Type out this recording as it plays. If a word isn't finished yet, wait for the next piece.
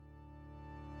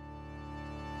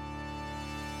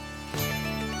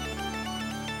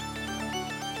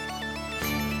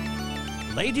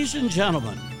Ladies and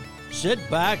gentlemen, sit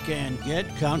back and get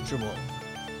comfortable.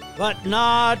 But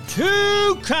not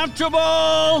too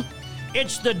comfortable!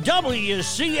 It's the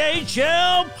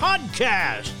WCHL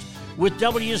Podcast with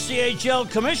WCHL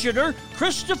Commissioner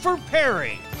Christopher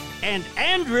Perry and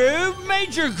Andrew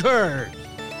Magerkurth.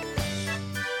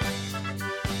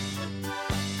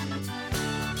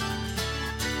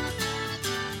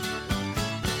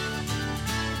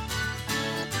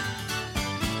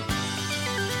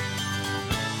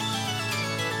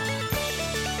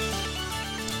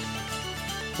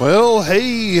 Well,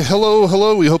 hey,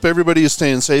 hello. We hope everybody is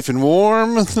staying safe and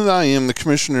warm. I am the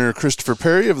Commissioner Christopher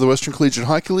Perry of the Western Collegiate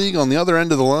Hockey League. On the other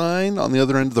end of the line, on the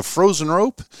other end of the frozen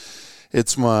rope,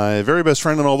 it's my very best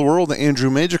friend in all the world,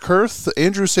 Andrew Magerkurth.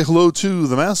 Andrew, say hello to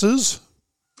the masses.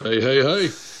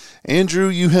 Hey. Andrew,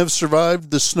 you have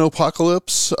survived the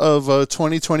snowpocalypse of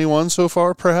 2021 so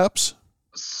far, perhaps?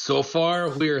 So far,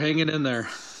 we are hanging in there.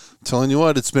 Telling you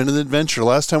what, it's been an adventure.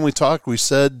 Last time we talked, we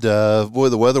said, boy,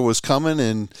 the weather was coming,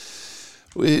 and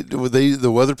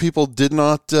the weather people did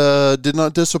not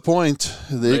disappoint.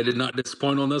 They did not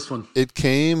disappoint on this one. It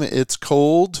came. It's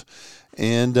cold,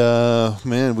 and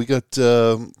man, we got.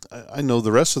 I know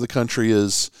the rest of the country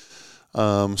is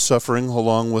suffering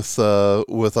along with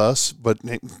us, but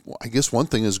I guess one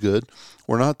thing is good.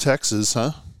 We're not Texas,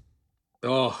 huh?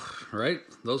 Oh, right.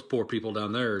 Those poor people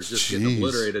down there are just getting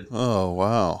obliterated. Oh,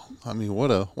 wow. I mean,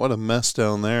 what a mess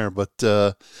down there. But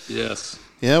yes.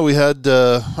 Yeah, we had,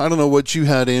 I don't know what you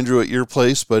had, Andrew, at your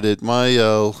place, but at my,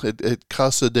 at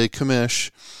Casa de Commish,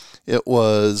 it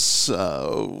was,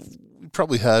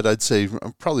 probably had, I'd say,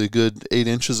 probably a good 8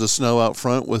 inches of snow out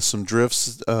front with some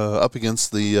drifts up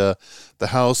against the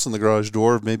house and the garage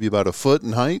door of maybe about a foot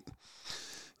in height.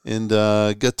 And I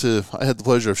had the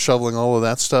pleasure of shoveling all of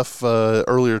that stuff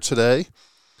earlier today.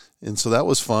 And so that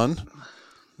was fun.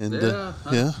 And I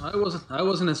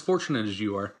wasn't as fortunate as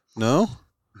you are. No,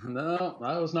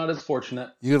 I was not as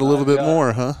fortunate. You got a little bit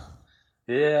more, huh?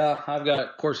 Yeah, I've got.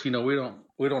 Of course, we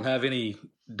don't have any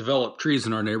developed trees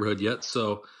in our neighborhood yet,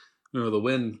 so the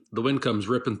wind comes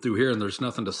ripping through here, and there's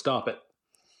nothing to stop it.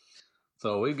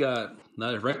 So we got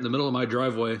right in the middle of my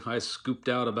driveway. I scooped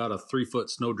out about a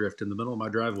 3-foot snowdrift in the middle of my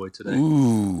driveway today.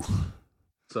 Ooh.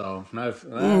 So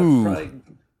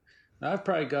I've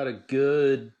probably got a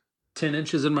good 10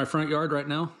 inches in my front yard right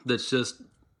now. That's just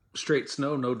straight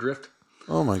snow, no drift.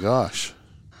 Oh my gosh.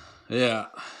 Yeah.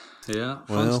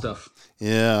 Fun stuff.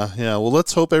 Yeah. Well,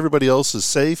 let's hope everybody else is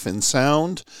safe and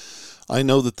sound. I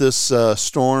know that this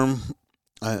storm,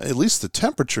 at least the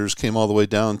temperatures came all the way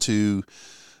down to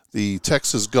the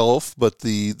Texas Gulf, but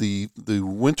the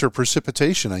winter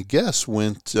precipitation, I guess,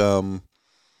 went from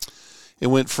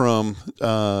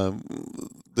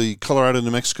the Colorado,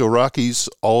 New Mexico Rockies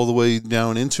all the way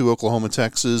down into Oklahoma,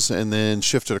 Texas, and then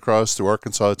shifted across through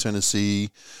Arkansas, Tennessee,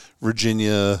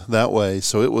 Virginia, that way.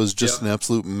 So it was just an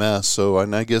absolute mess. So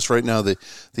I guess right now the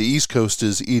East Coast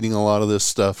is eating a lot of this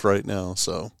stuff right now.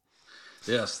 So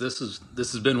yes, this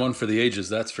has been one for the ages,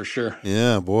 that's for sure.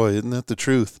 Yeah, boy, isn't that the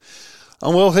truth?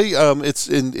 Well, hey, it's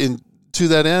to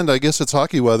that end, I guess it's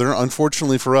hockey weather.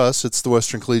 Unfortunately for us, it's the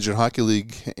Western Collegiate Hockey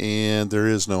League, and there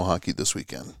is no hockey this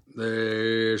weekend.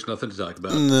 There's nothing to talk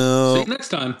about. No. See you next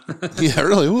time. Yeah,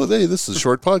 really. Well, hey, this is a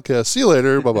short podcast. See you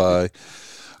later. Bye-bye.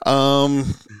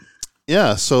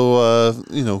 Yeah, so,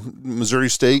 Missouri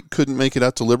State couldn't make it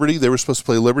out to Liberty. They were supposed to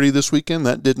play Liberty this weekend.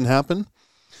 That didn't happen.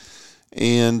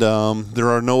 And there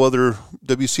are no other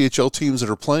WCHL teams that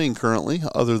are playing currently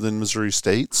other than Missouri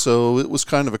State. So it was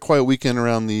kind of a quiet weekend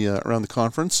around the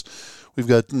conference. We've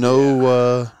got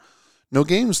no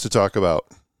games to talk about.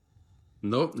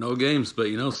 Nope, no games. But,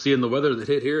 seeing the weather that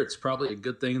hit here, it's probably a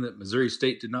good thing that Missouri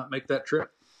State did not make that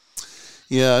trip.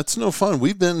 Yeah, it's no fun. I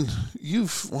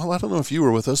don't know if you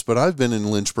were with us, but I've been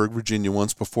in Lynchburg, Virginia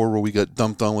once before where we got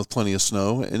dumped on with plenty of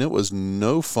snow, and it was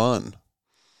no fun.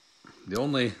 The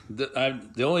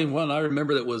only one I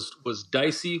remember that was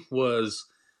dicey was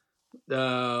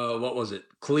what was it?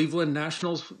 Cleveland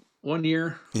Nationals one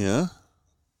year. Yeah.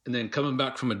 And then coming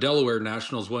back from a Delaware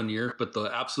Nationals one year, but the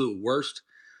absolute worst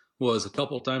was a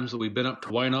couple of times that we've been up to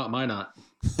Why Not, My Not.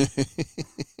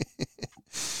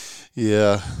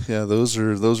 Yeah, those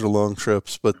are long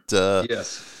trips, but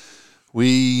yes.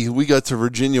 We got to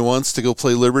Virginia once to go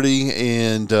play Liberty,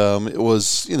 and it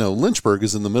was, Lynchburg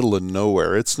is in the middle of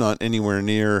nowhere. It's not anywhere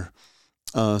near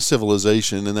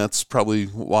civilization, and that's probably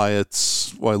why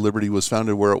Liberty was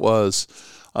founded where it was.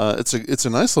 It's a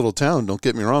nice little town, don't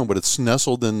get me wrong, but it's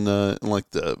nestled in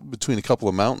between a couple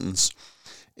of mountains.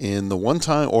 And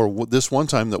this one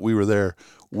time that we were there,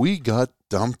 we got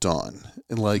dumped on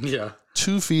in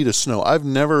 2 feet of snow.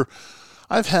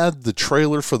 I've had the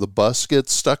trailer for the bus get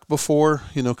stuck before,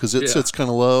 because it sits kind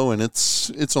of low and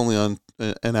it's only on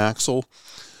an axle.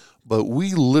 But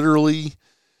we literally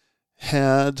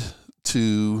had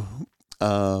to,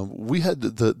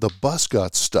 the bus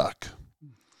got stuck.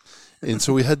 And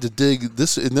so we had to dig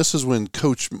this, and this is when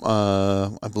Coach,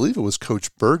 I believe it was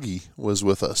Coach Berge was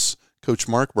with us, Coach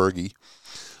Mark Berge.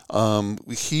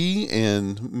 He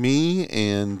and me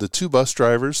and the two bus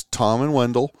drivers, Tom and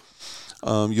Wendell,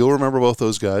 you'll remember both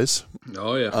those guys.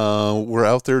 Oh, yeah. We're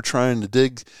out there trying to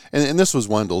dig, and this was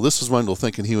Wendell. This was Wendell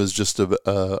thinking he was just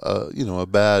a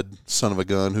bad son of a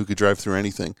gun who could drive through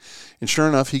anything. And sure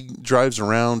enough, he drives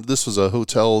around. This was a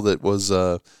hotel that was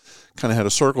kind of had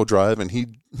a circle drive, and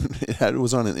it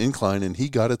was on an incline, and he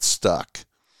got it stuck.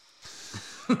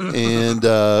 And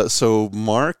so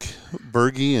Mark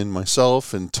Berge and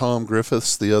myself and Tom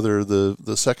Griffiths,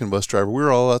 the second bus driver, we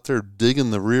were all out there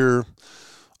digging the rear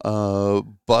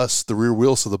rear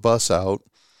wheels of the bus out,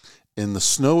 and the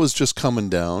snow was just coming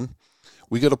down.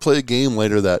 We got to play a game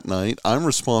later that night. I'm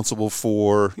responsible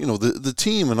for, the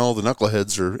team and all the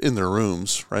knuckleheads are in their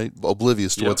rooms, right,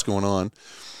 oblivious to what's going on.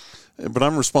 But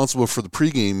I'm responsible for the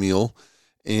pregame meal,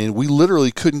 and we literally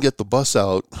couldn't get the bus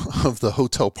out of the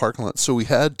hotel parking lot. So we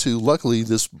had to, luckily,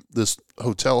 this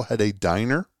hotel had a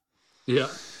diner. Yeah.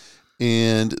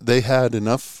 And they had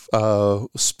enough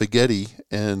spaghetti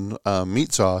and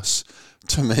meat sauce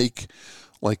to make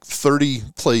like 30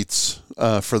 plates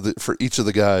for each of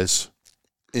the guys.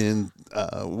 And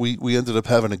we ended up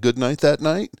having a good night that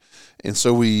night. And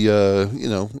so we, you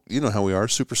know how we are,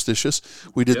 superstitious.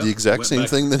 We did the exact same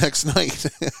thing the next night.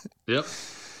 Yep.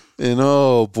 And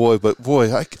oh boy,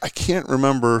 I can't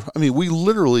remember. I mean, we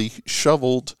literally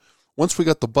shoveled once we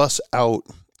got the bus out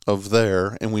of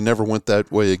there, and we never went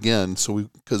that way again. So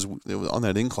because it was on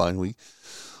that incline, we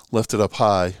left it up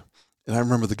high. And I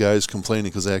remember the guys complaining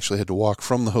because they actually had to walk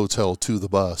from the hotel to the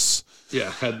bus.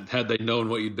 Yeah, had they known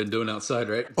what you'd been doing outside,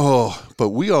 right? Oh, but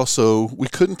we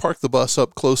couldn't park the bus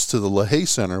up close to the LaHaye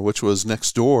Center, which was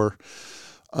next door,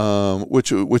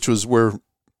 which was where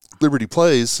Liberty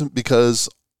plays, because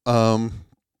the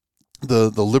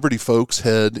Liberty folks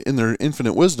had, in their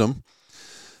infinite wisdom,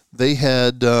 they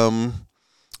had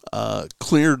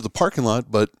cleared the parking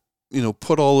lot, but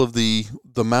put all of the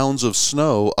mounds of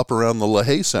snow up around the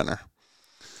LaHaye Center.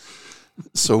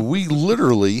 So we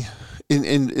literally,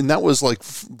 and that was like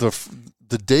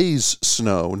the day's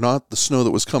snow, not the snow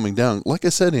that was coming down. Like I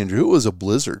said, Andrew, it was a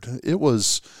blizzard. It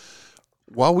was,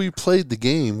 while we played the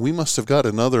game, we must have got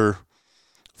another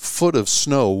foot of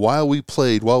snow while we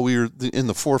were in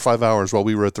the 4 or 5 hours while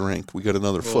we were at the rink. We got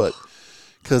another foot,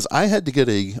 because I had to get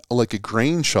a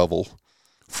grain shovel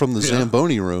from the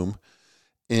Zamboni room,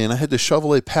 and I had to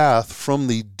shovel a path from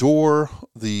the door,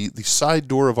 the side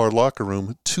door of our locker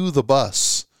room to the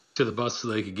bus. To the bus so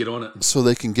they could get on it. So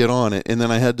they can get on it. And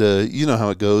then I had to, you know how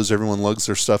it goes, everyone lugs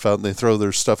their stuff out and they throw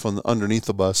their stuff underneath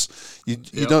the bus. You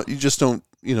just don't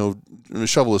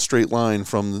shovel a straight line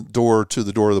from the door to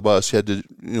the door of the bus. You had to,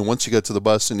 once you got to the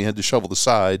bus, and you had to shovel the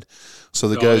side so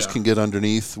the guys can get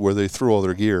underneath where they threw all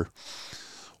their gear.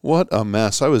 What a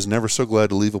mess. I was never so glad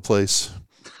to leave a place.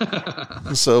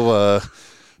 So,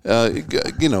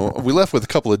 we left with a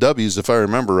couple of W's, if I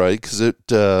remember right, because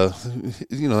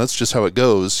that's just how it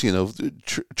goes.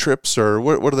 Trips, or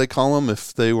what do they call them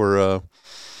if they were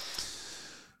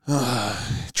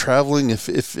traveling?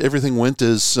 If everything went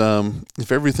as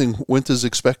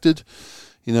expected,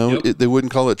 they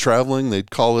wouldn't call it traveling.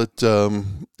 They'd call it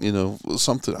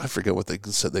something. I forget what they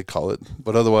said they call it,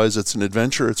 but otherwise it's an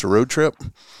adventure. It's a road trip,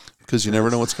 because you never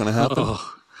know what's going to happen.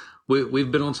 Oh,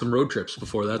 we've been on some road trips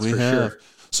before. That's for sure.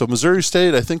 So Missouri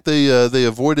State, I think they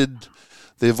avoided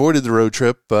the road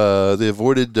trip. They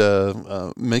avoided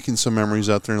making some memories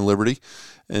out there in Liberty,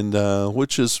 and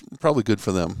which is probably good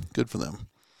for them. Good for them.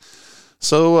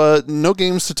 So no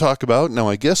games to talk about. Now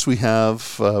I guess we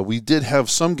did have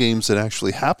some games that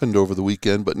actually happened over the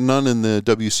weekend, but none in the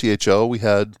WCHL. We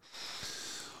had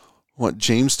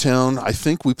Jamestown. I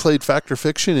think we played Fact or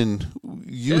Fiction, and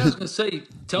I was going to say,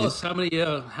 tell us how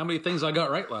many things I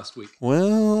got right last week.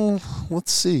 Well,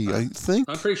 let's see. I'm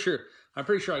pretty sure I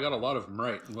got a lot of them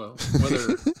right. Well,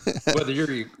 whether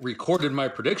you recorded my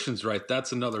predictions right,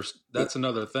 that's another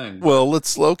thing. Well,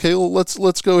 let's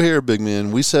go here, big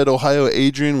man. We said Ohio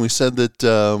Adrian. We said that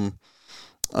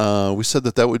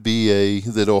that would be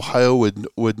that Ohio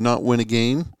would not win a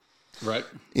game. Right.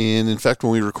 And in fact,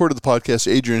 when we recorded the podcast,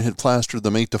 Adrian had plastered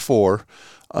them 8-4.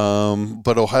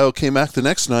 But Ohio came back the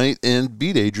next night and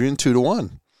beat Adrian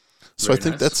 2-1. So I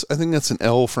think that's an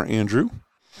L for Andrew.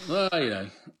 Yeah.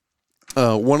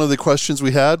 One of the questions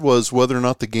we had was whether or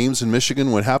not the games in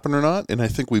Michigan would happen or not, and I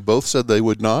think we both said they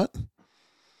would not.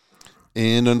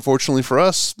 And unfortunately for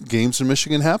us, games in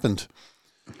Michigan happened.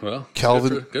 Well,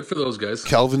 Calvin, good for those guys.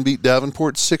 Calvin beat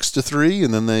Davenport 6-3,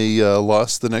 and then they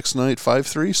lost the next night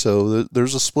 5-3. So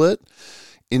there's a split.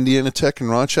 Indiana Tech and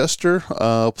Rochester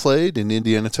played, and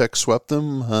Indiana Tech swept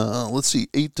them.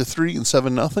 8-3 and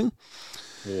 7-0.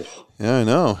 Yeah, I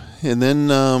know. And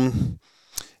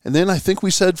then I think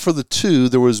we said for the two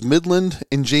there was Midland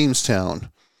and Jamestown,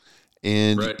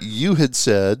 and right. You had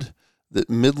said that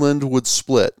Midland would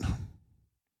split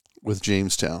with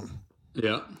Jamestown.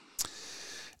 Yeah.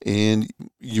 And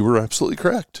you were absolutely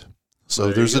correct.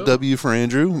 So there's a W for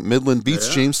Andrew. Midland beats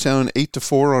Jamestown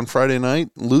 8-4 on Friday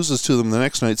night, loses to them the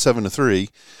next night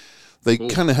 7-3. They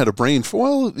kind of had a brain.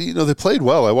 They played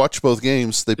well. I watched both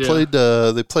games. They played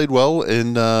well,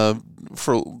 and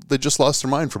they just lost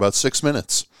their mind for about 6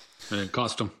 minutes. And it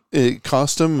cost them. It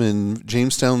cost them, and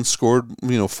Jamestown scored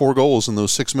 4 goals in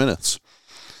those 6 minutes,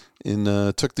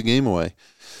 and took the game away.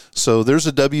 So there's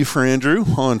a W for Andrew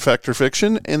on Fact or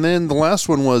Fiction. And then the last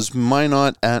one was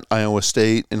Minot at Iowa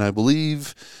State. And I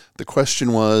believe the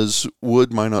question was,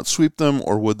 would Minot sweep them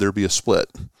or would there be a split?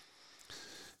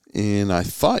 And I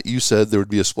thought you said there would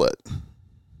be a split.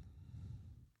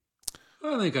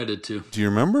 I think I did too. Do you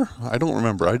remember? I don't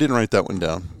remember. I didn't write that one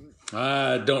down.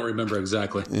 I don't remember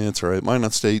exactly. Yeah, it's all right.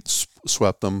 Minot State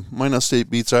swept them. Minot State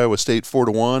beats Iowa State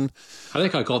 4-1. I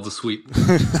think I called the sweep.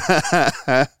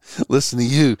 Listen to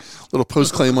you. Little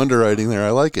post-claim underwriting there.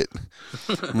 I like it.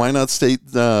 Minot State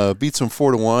beats them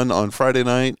 4-1 on Friday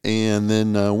night and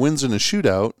then wins in a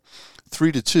shootout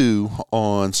 3-2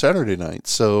 on Saturday night.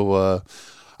 So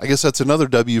I guess that's another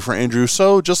W for Andrew.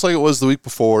 So just like it was the week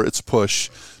before, it's a push.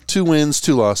 2 wins,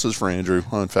 2 losses for Andrew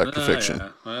on Fact or Fiction.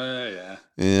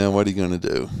 Yeah, what are you going to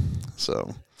do?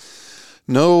 So,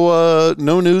 no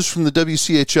news from the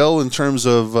WCHL in terms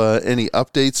of any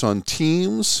updates on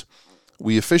teams.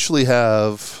 We officially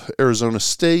have Arizona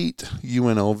State,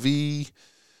 UNLV,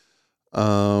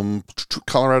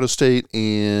 Colorado State,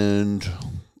 and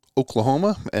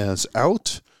Oklahoma as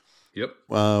out. Yep.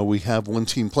 We have one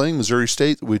team playing, Missouri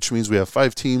State, which means we have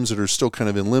 5 teams that are still kind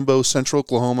of in limbo: Central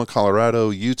Oklahoma,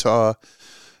 Colorado, Utah,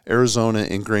 Arizona,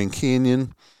 and Grand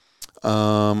Canyon.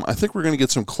 I think we're going to get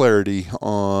some clarity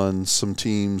on some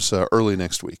teams early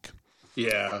next week.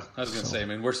 Yeah, I was going to say,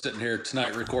 we're sitting here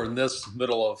tonight recording this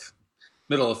middle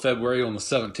of February on the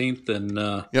 17th,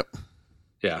 and yep.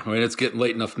 Yeah, it's getting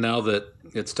late enough now that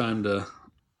it's time to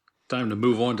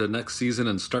move on to next season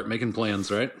and start making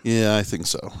plans, right? Yeah, I think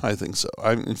so.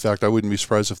 In fact, I wouldn't be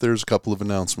surprised if there's a couple of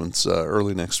announcements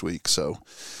early next week. So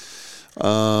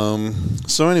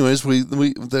anyways, we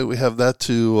have that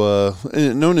to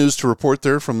no news to report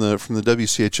there from the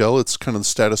WCHL. It's kind of the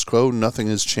status quo. Nothing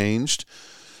has changed.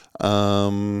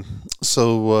 So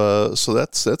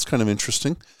that's kind of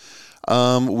interesting.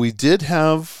 We did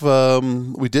have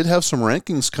some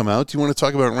rankings come out. Do you want to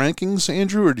talk about rankings,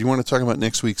 Andrew, or do you want to talk about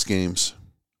next week's games?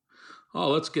 Oh,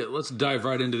 let's dive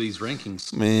right into these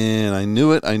rankings. Man, I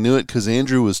knew it because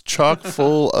Andrew was chock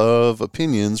full of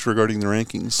opinions regarding the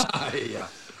rankings. Yeah.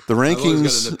 The rankings. I've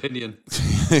always got an opinion.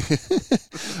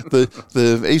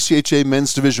 the ACHA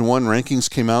Men's Division I rankings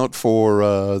came out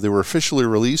they were officially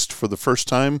released for the first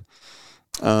time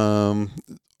on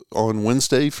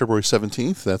Wednesday, February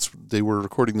 17th. They were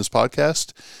recording this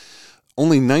podcast.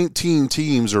 Only 19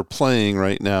 teams are playing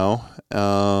right now,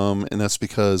 and that's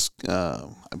because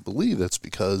I believe that's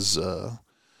because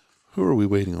who are we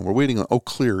waiting on? We're waiting on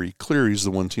Cleary. Cleary's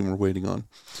the one team we're waiting on.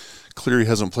 Cleary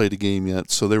hasn't played a game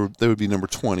yet, so they would be number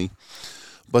 20.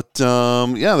 But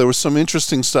there was some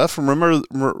interesting stuff.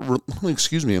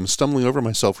 Excuse me, I'm stumbling over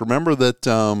myself. Remember that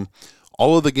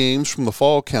all of the games from the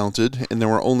fall counted, and there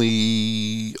were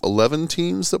only 11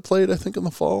 teams that played, I think, in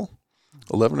the fall.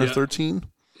 11 or 13.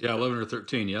 Yeah, 11 or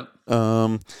 13, yep.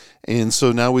 And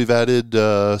so now we've added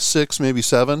 6, maybe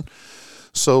 7.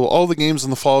 So all the games in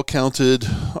the fall counted,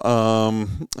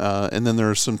 and then there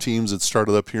are some teams that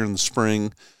started up here in the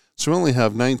spring. So we only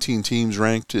have 19 teams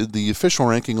ranked. The official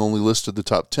ranking only listed the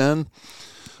top 10,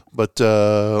 but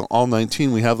all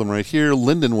 19, we have them right here.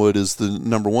 Lindenwood is the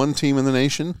number 1 team in the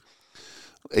nation.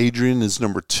 Adrian is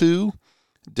number 2.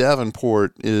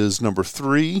 Davenport is number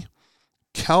 3.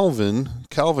 Calvin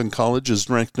College is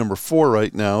ranked number 4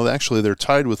 right now. Actually, they're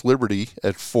tied with Liberty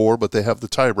at 4, but they have the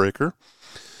tiebreaker.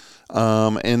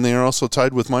 And they are also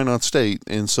tied with Minot State.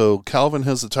 And so Calvin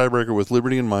has the tiebreaker with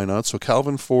Liberty and Minot. So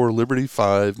Calvin 4, Liberty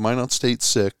 5, Minot State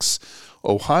 6.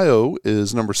 Ohio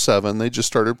is number 7. They just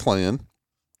started playing.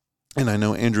 And I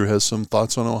know Andrew has some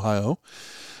thoughts on Ohio.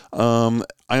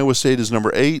 Iowa State is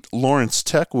number 8. Lawrence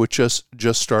Tech, which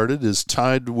just started, is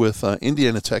tied with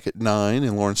Indiana Tech at 9,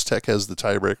 and Lawrence Tech has the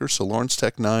tiebreaker. So Lawrence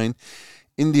Tech 9,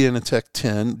 Indiana Tech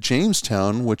 10.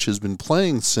 Jamestown, which has been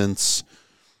playing since,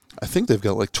 I think they've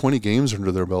got like 20 games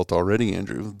under their belt already,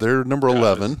 Andrew. They're number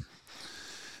 11.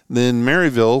 Then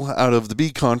Maryville out of the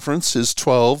B Conference is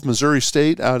 12. Missouri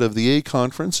State out of the A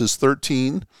Conference is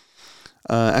 13.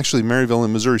 Actually, Maryville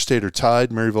and Missouri State are tied.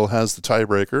 Maryville has the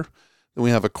tiebreaker. Then we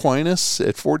have Aquinas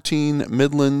at 14.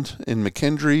 Midland and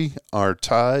McKendree are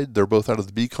tied. They're both out of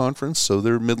the B Conference, so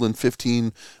they're Midland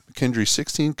 15, McKendree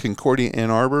 16. Concordia, Ann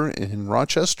Arbor, and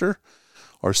Rochester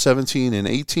are 17 and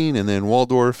 18. And then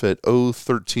Waldorf at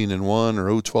 0-13 and 1 or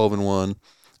 0-12 and 1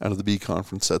 out of the B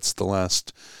Conference. That's the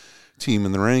last team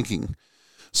in the ranking.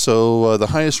 So the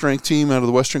highest ranked team out of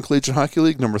the Western Collegiate Hockey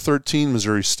League, number 13,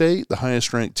 Missouri State. The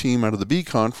highest ranked team out of the B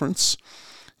Conference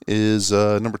is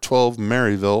number 12,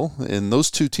 Maryville. And those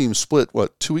two teams split,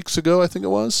 2 weeks ago, I think it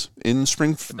was, in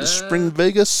spring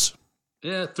Vegas?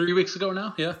 Yeah, 3 weeks ago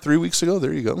now, yeah. 3 weeks ago,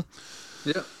 there you go.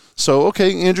 Yeah. So,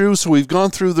 okay, Andrew, so we've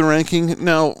gone through the ranking.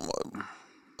 Now,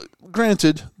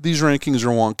 granted, these rankings are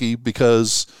wonky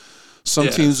because some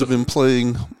teams have been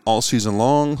playing all season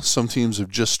long. Some teams have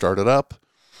just started up.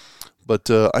 But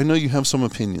I know you have some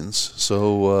opinions,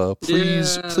 so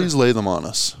please lay them on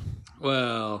us.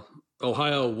 Well,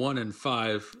 Ohio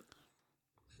 1-5,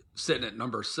 sitting at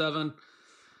number 7,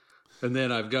 and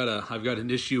then I've got an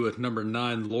issue with number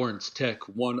 9, Lawrence Tech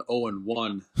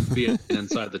 1-0-1, being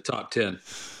inside the top 10.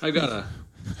 I've got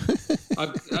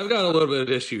a little bit of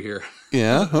issue here.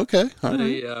 Yeah. Okay. All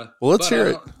right. Well, let's hear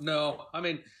it. No, I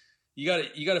mean, you got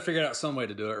to figure out some way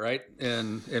to do it, right?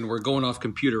 And we're going off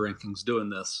computer rankings doing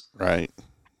this, right?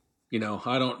 I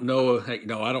don't know.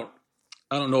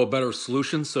 I don't know a better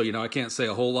solution, so I can't say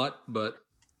a whole lot. But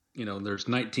there's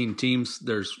 19 teams.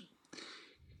 There's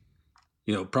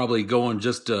probably going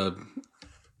just a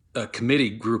committee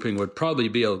grouping would probably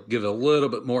give a little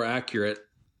bit more accurate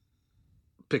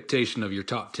dictation of your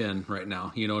top 10 right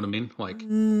now. You know what I mean? Like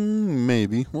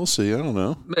maybe we'll see. I don't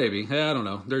know. Maybe I don't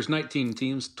know. There's 19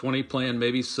 teams, 20 playing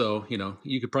maybe. So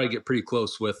you could probably get pretty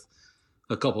close with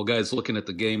a couple guys looking at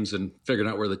the games and figuring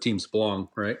out where the teams belong,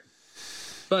 right?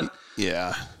 But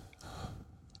yeah.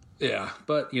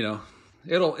 But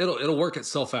it'll work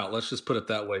itself out. Let's just put it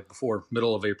that way before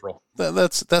middle of April.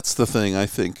 That's the thing. I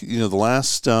think the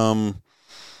last.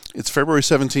 It's February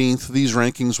 17th. These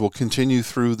rankings will continue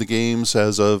through the games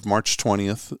as of March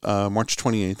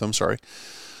 28th. I'm sorry.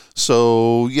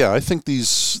 So yeah, I think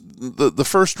the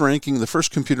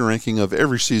first computer ranking of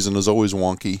every season is always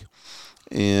wonky,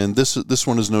 and this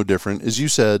one is no different. As you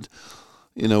said,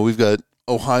 we've got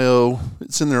Ohio.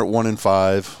 It's in there at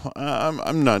 1-5.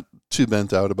 I'm not too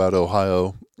bent out about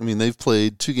Ohio. I mean, they've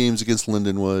played 2 games against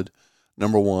Lindenwood,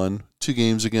 number 1, 2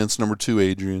 games against number 2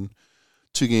 Adrian,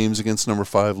 2 games against number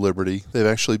 5 Liberty. They've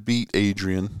actually beat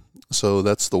Adrian, so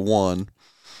that's the one.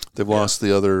 They've lost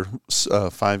the other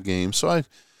 5 games. So I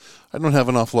don't have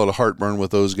an awful lot of heartburn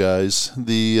with those guys.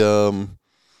 The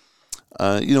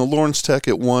Lawrence Tech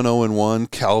at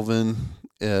 1-0-1, Calvin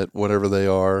at whatever they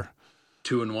are,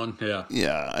 2-1. Yeah.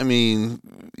 Yeah. I mean,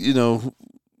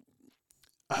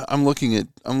 I'm looking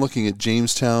at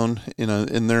Jamestown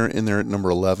and they're at number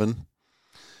 11.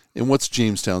 And what's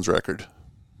Jamestown's record?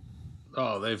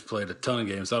 Oh, they've played a ton of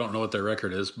games. I don't know what their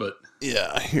record is, but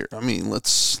yeah, here. I mean,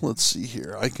 let's see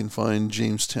here. I can find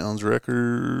Jamestown's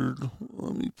record.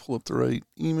 Let me pull up the right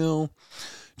email.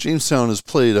 Jamestown has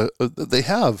played. They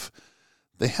have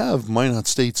Minot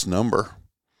State's number,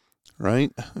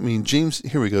 right? I mean,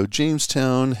 here we go.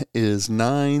 Jamestown is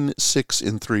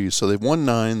 9-6-3. So they've won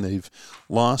 9. They've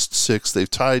lost 6.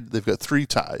 They've tied. They've got 3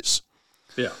 ties.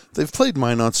 Yeah. They've played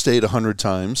Minot State 100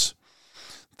 times.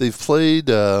 They've played.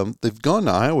 They've gone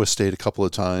to Iowa State a couple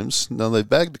of times. Now they've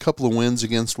bagged a couple of wins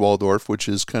against Waldorf, which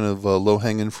is kind of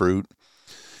low-hanging fruit.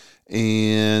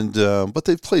 And but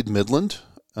they've played Midland.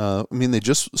 I mean, they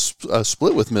just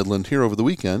split with Midland here over the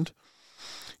weekend.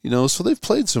 So they've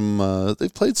played some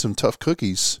tough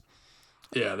cookies.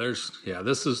 Yeah, this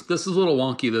is a little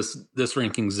wonky. This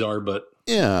rankings are, but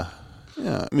yeah.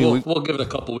 I mean, we'll give it a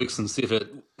couple weeks and see if it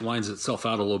lines itself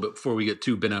out a little bit before we get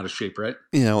too bent out of shape, right?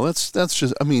 Yeah, well, that's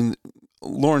just. I mean,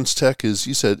 Lawrence Tech is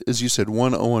you said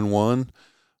 1-0-1.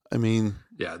 I mean,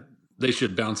 yeah, they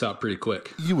should bounce out pretty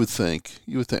quick. You would think.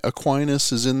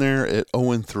 Aquinas is in there at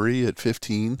 0-3 at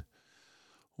 15.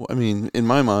 Well, I mean, in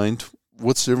my mind,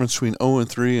 what's the difference between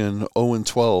 0-3 and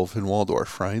 0-12 in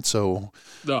Waldorf, right? So,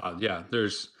 yeah.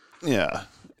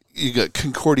 You got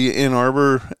Concordia, Ann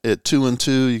Arbor at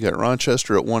 2-2. You got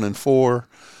Rochester at 1-4.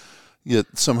 Yet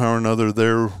somehow or another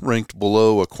they're ranked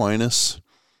below Aquinas.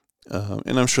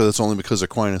 And I'm sure that's only because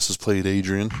Aquinas has played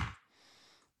Adrian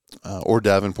or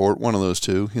Davenport, one of those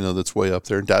two, that's way up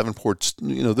there. Davenport's,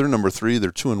 they're number 3,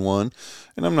 they're 2-1.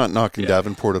 And I'm not knocking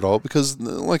Davenport at all because,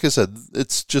 like I said,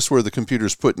 it's just where the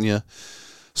computer's putting you.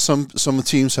 Some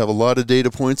teams have a lot of data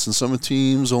points and some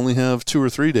teams only have 2 or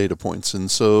 3 data points.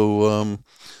 And so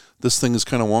this thing is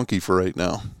kind of wonky for right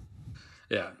now.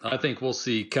 Yeah, I think we'll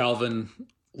see Calvin,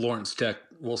 Lawrence Tech.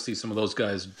 We'll see some of those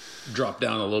guys drop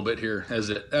down a little bit here as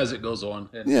it goes on.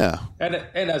 And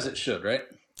as it should, right?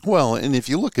 Well, and if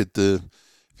you look at the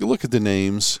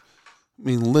names, I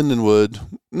mean,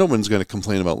 Lindenwood. No one's going to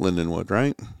complain about Lindenwood,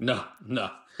 right? No.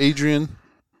 Adrian.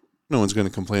 No one's going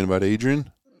to complain about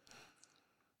Adrian.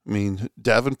 I mean,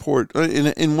 Davenport.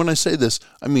 And when I say this,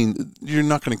 I mean you're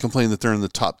not going to complain that they're in the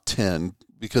top 10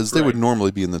 because they would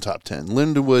normally be in the top 10.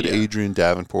 Lindenwood, Adrian,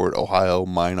 Davenport, Ohio,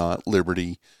 Minot,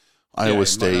 Liberty. Iowa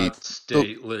State.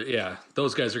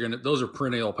 Those guys those are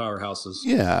perennial powerhouses.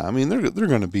 Yeah, I mean they're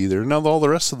going to be there. Now all the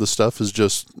rest of the stuff is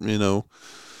just I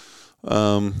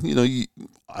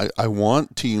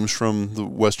want teams from the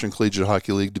Western Collegiate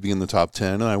Hockey League to be in the top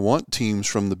 10, and I want teams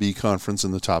from the B Conference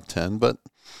in the top 10. But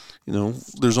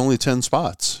there's only 10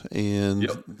 spots, and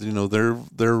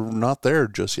they're not there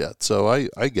just yet. So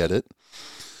I get it,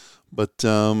 but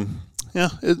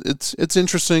it's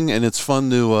interesting and it's fun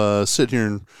to sit here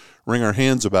and wring our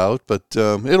hands about, but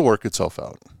it'll work itself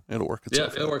out. It'll work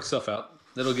itself out.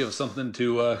 That'll give us something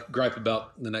to gripe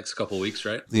about in the next couple of weeks,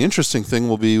 right? The interesting thing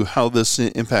will be how this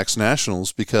impacts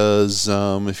nationals, because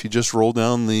if you just roll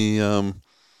down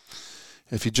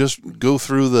if you just go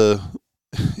through the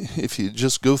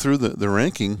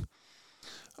ranking,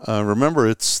 remember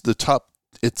it's the top.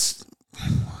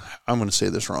 I'm going to say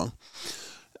this wrong.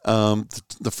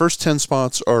 The first 10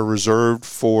 spots are reserved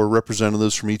for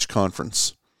representatives from each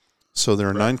conference. So there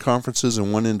are 9 conferences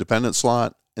and 1 independent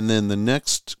slot. And then the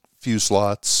next few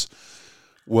slots,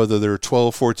 whether they're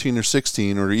 12, 14, or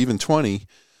 16, or even 20,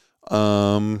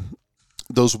 those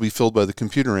will be filled by the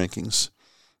computer rankings.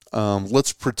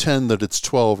 Let's pretend that it's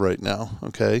 12 right now,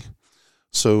 okay?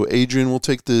 So Adrian will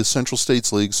take the Central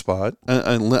States League spot.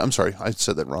 I'm sorry, I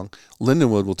said that wrong.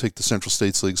 Lindenwood will take the Central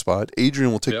States League spot.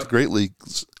 Adrian will take the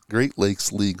Great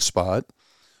Lakes League spot.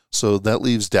 So that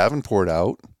leaves Davenport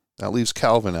out. That leaves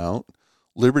Calvin out.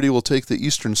 Liberty will take the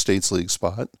Eastern States League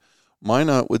spot.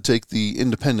 Minot would take the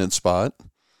independent spot.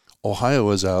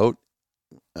 Ohio is out.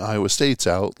 Iowa State's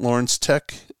out. Lawrence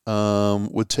Tech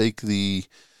would take the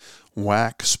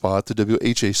WAC spot, the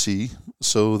WHAC.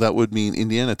 So that would mean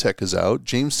Indiana Tech is out.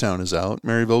 Jamestown is out.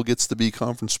 Maryville gets the B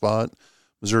Conference spot.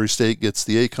 Missouri State gets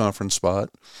the A Conference spot.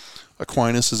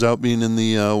 Aquinas is out being in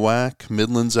the WAC.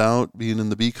 Midland's out being in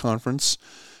the B Conference.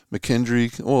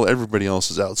 McKendree, everybody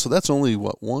else is out. So that's only,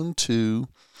 1, 2,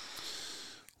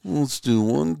 let's do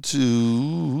 1,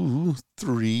 2,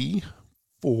 3,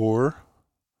 4,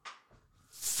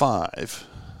 5,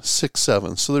 6,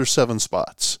 7. So there's 7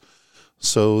 spots.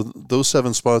 So those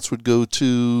 7 spots would go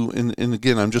to, and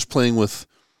again, I'm just playing with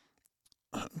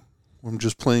a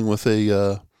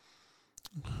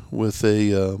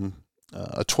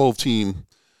 12-team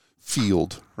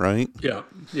field, right? Yeah.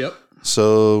 Yep.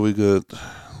 So we got,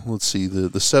 let's see,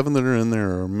 the 7 that are in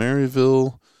there are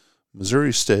Maryville,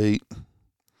 Missouri State,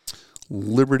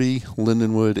 Liberty,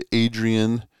 Lindenwood,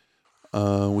 Adrian.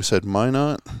 We said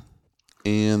Minot,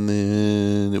 and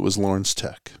then it was Lawrence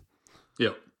Tech.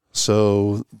 Yep.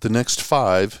 So the next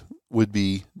 5 would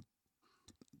be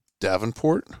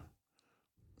Davenport,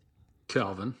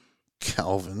 Calvin,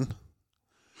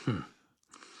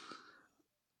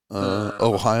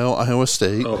 Ohio, Iowa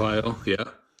State.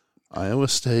 Iowa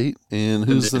State, and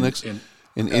who's the next?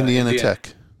 Indiana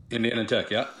Tech. Indiana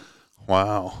Tech, yeah.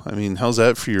 Wow. I mean, how's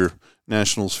that for your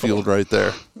nationals field right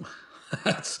there?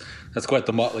 That's quite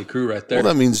the motley crew right there.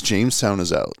 Well, that means Jamestown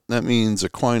is out. That means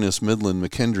Aquinas, Midland,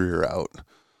 McKendree are out.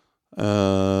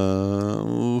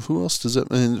 Who else does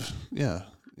that mean? Yeah,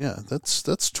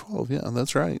 that's 12. Yeah,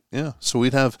 that's right. Yeah, so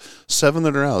we'd have 7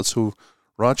 that are out. So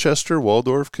Rochester,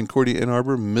 Waldorf, Concordia, Ann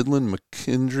Arbor, Midland,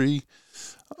 McKendree,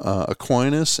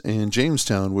 Aquinas, and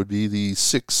Jamestown would be the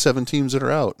 6-7 teams that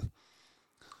are out.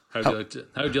 How would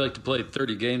you like to play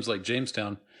 30 games like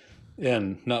Jamestown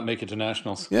and not make it to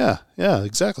nationals? Yeah,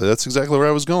 exactly. That's exactly where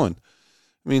I was going.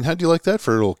 I mean, how'd you like that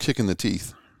for a little kick in the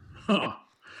teeth? Huh.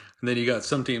 And then you got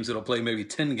some teams that'll play maybe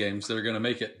 10 games that are going to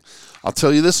make it. I'll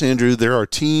tell you this, Andrew. There are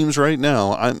teams right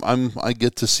now. I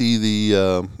get to see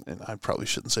the, and I probably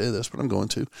shouldn't say this, but I'm going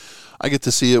to. I get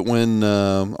to see it when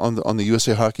on the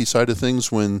USA Hockey side of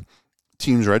things when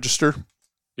teams register.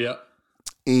 Yeah.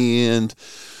 And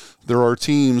there are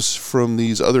teams from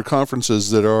these other conferences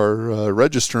that are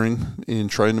registering and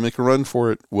trying to make a run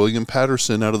for it. William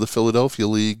Patterson out of the Philadelphia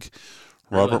League,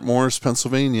 Robert Morris,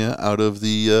 Pennsylvania, out of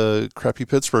the crappy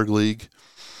Pittsburgh League.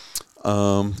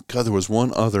 God, there was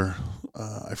one other.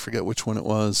 I forget which one it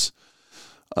was.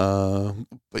 But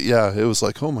yeah, it was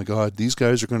like, oh my God, these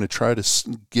guys are going to try to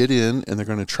get in, and they're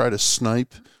going to try to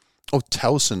snipe. Oh,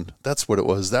 Towson, that's what it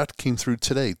was. That came through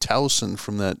today. Towson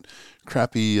from that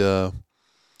crappy,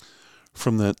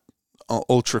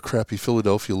 ultra crappy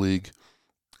Philadelphia League.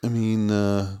 I mean,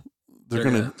 they're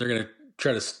gonna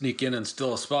try to sneak in and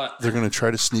steal a spot. They're gonna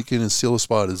try to sneak in and steal a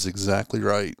spot. Is exactly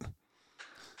right.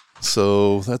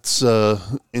 So that's and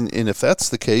if that's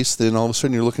the case, then all of a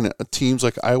sudden you're looking at teams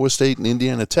like Iowa State and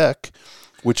Indiana Tech,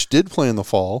 which did play in the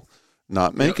fall,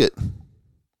 not make it.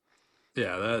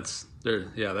 Yeah, that's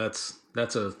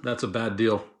a bad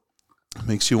deal.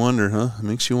 Makes you wonder, huh? It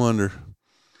makes you wonder.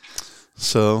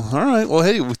 So, all right. Well,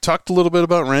 hey, we talked a little bit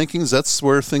about rankings. That's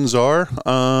where things are.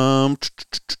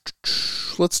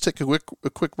 Let's take a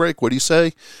quick break. What do you say?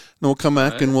 And we'll come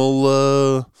back and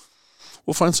we'll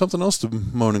find something else to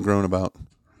moan and groan about.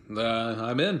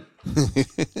 I'm in.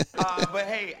 But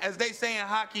hey, as they say in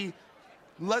hockey,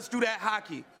 let's do that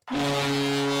hockey.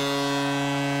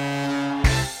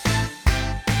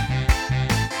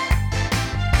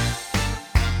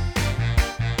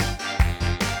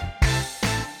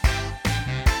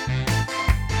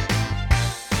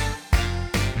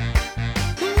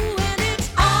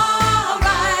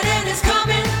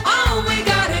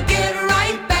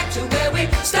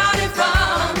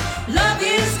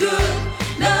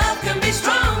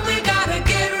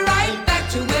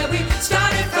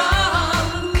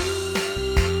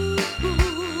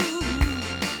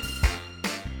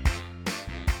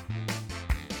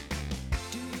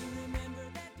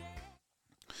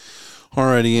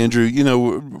 Alrighty, Andrew. You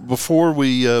know, before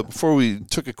we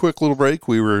took a quick little break,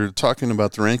 we were talking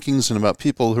about the rankings and about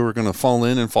people who are going to fall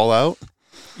in and fall out.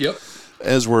 Yep.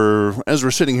 As we're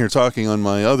sitting here talking, on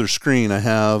my other screen, I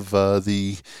have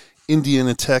the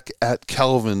Indiana Tech at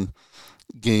Calvin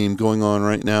game going on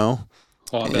right now.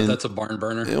 Oh, I bet that's a barn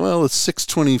burner. Well, it's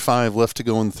 6:25 left to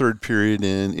go in the third period,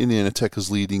 and Indiana Tech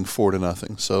is leading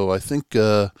 4-0. So I think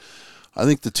the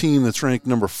team that's ranked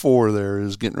number 4 there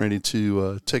is getting ready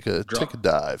to take a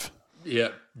dive. Yeah,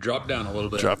 drop down a little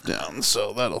bit. Drop down.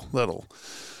 So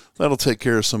that'll take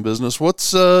care of some business.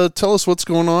 Tell us what's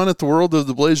going on at the World of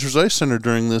the Blazers Ice Center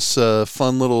during this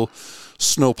fun little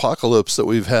snowpocalypse that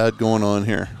we've had going on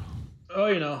here. Oh,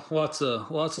 you know, lots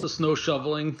of snow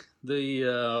shoveling.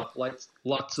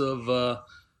 Lots of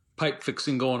pipe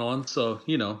fixing going on. So,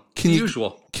 you know,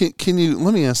 usual. Can you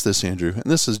let me ask this, Andrew? And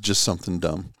this is just something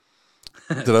dumb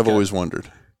that I've always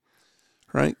wondered.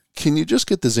 Right? Can you just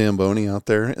get the Zamboni out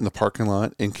there in the parking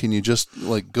lot, and can you just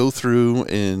like go through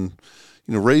and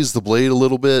raise the blade a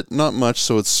little bit, not much,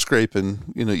 so it's scraping.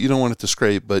 You don't want it to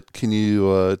scrape, but can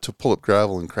you to pull up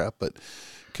gravel and crap? But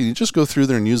can you just go through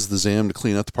there and use the Zam to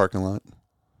clean out the parking lot?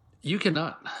 You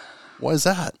cannot. Why is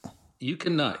that? You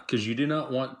cannot, because you do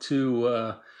not want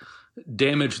to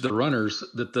damage the runners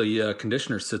that the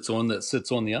conditioner sits on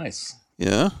the ice.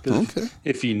 Yeah. Okay.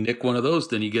 If you nick one of those,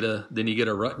 then you get a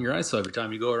rut in your ice every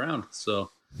time you go around.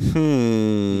 So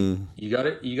you got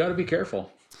to be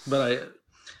careful. But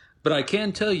I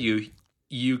can tell you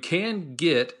can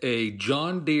get a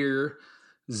John Deere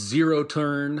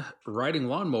 0-turn riding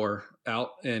lawnmower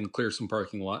out and clear some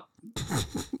parking lot.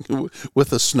 With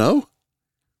the snow?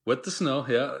 With the snow,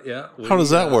 yeah. How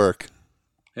does that work?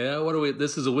 Yeah,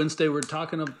 this is a Wednesday. We're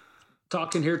talking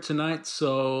here tonight.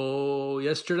 So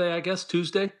yesterday, I guess,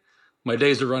 Tuesday. My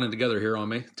days are running together here on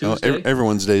me. Tuesday. Oh,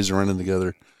 everyone's days are running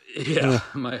together. Yeah.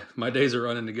 My days are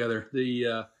running together.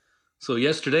 So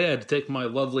yesterday I had to take my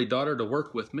lovely daughter to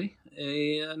work with me,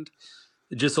 and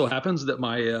it just so happens that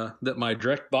my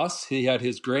direct boss, he had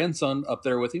his grandson up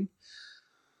there with him,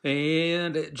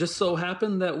 and it just so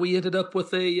happened that we ended up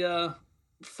with a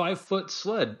 5-foot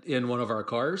sled in one of our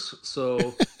cars.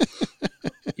 So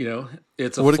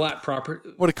it's a flat property.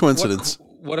 What a coincidence!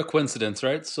 What a coincidence,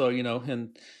 right? So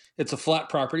and it's a flat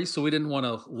property, so we didn't want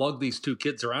to lug these two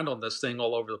kids around on this thing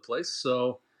all over the place.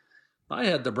 So I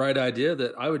had the bright idea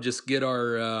that I would just get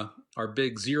our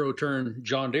big 0-turn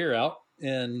John Deere out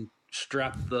and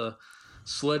strap the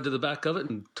sled to the back of it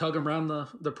and tug them around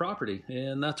the property.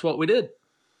 And that's what we did.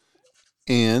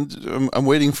 And I'm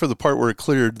waiting for the part where it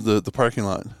cleared the parking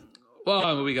lot. Well,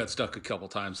 I mean, we got stuck a couple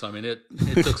times. So, I mean, it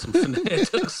took some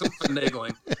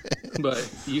finagling, but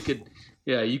you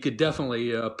could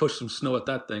definitely push some snow at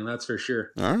that thing. That's for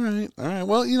sure. All right.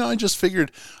 Well, I just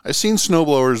figured I've seen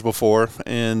snowblowers before,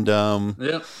 and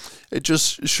it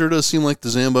just sure does seem like the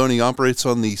Zamboni operates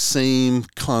on the same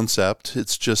concept.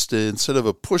 It's just instead of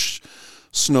a push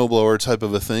snowblower type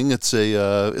of a thing, it's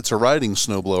a riding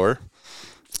snowblower.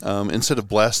 Instead of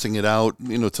blasting it out,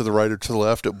 to the right or to the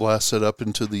left, it blasts it up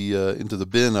into the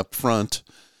bin up front.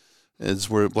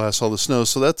 Is where it blasts all the snow.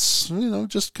 So that's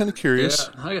just kind of curious.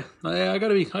 Yeah, I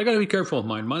gotta be careful with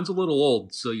mine. Mine's a little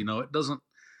old, so it doesn't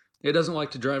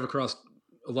like to drive across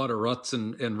a lot of ruts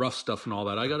and rough stuff and all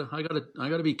that. I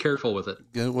gotta be careful with it.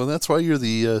 Yeah, well, that's why you're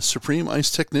the supreme ice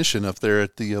technician up there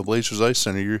at the Blazers Ice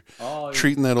Center. You're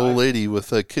treating that old lady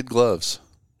with kid gloves.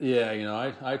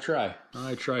 Yeah, I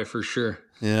try for sure.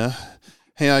 Yeah.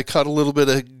 Hey, I caught a little bit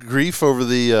of grief over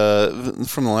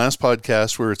from the last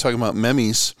podcast. We were talking about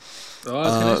memes. Oh, I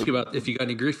was going to ask you about if you got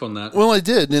any grief on that. Well, I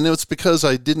did, and it's because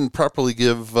I didn't properly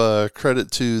give credit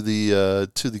to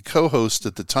the co-host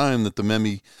at the time that the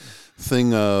meme thing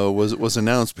was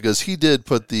announced, because he did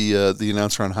put the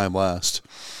announcer on high blast.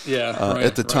 Yeah, right,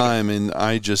 at the time, and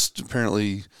I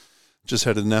apparently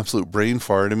had an absolute brain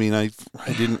fart. I mean, I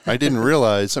didn't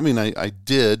realize. I mean, I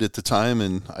did at the time,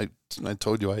 and I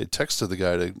told you I had texted the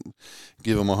guy to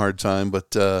give him a hard time,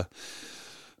 but.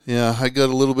 Yeah, I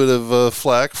got a little bit of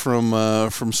flack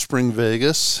from Spring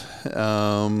Vegas.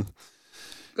 And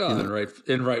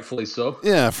rightfully so.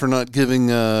 Yeah, for not giving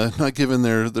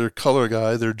their color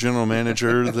guy, their general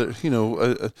manager,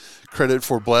 credit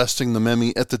for blasting the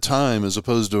meme at the time, as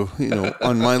opposed to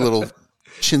on my little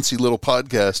chintzy little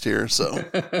podcast here. So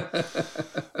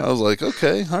I was like,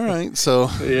 okay, all right. So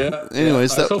yeah.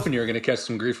 Anyways, I was hoping you were going to catch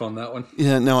some grief on that one.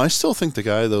 Yeah. No, I still think the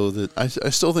guy though that I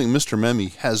still think Mr. Meme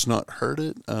has not heard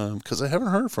it because I haven't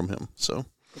heard from him. So.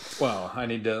 Well, I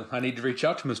need to reach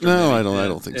out to Mr. No, Meme. I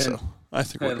don't think so. I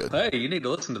think we're good. Hey, you need to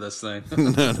listen to this thing.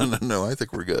 No. I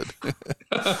think we're good.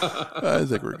 I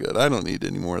think we're good. I don't need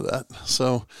any more of that.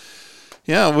 So.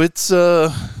 Yeah, it's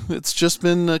just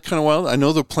been kind of wild. I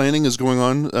know the planning is going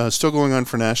on, still going on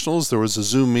for Nationals. There was a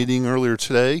Zoom meeting earlier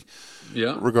today,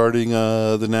 regarding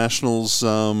the Nationals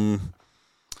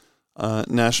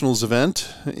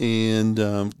event, and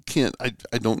I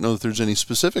don't know if there's any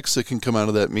specifics that can come out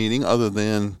of that meeting other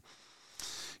than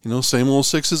same old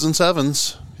 6s and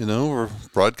 7s. Or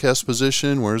broadcast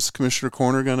position. Where's the commissioner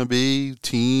corner going to be?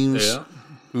 Teams. Yeah.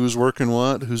 Who's working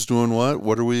what? Who's doing what?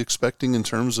 What are we expecting in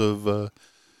terms of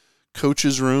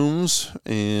coaches' rooms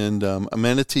and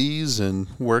amenities, and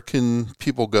where can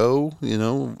people go?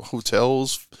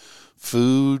 Hotels,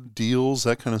 food, deals,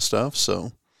 that kind of stuff.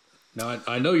 So, now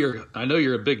I know you're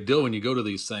a big deal when you go to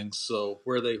these things. So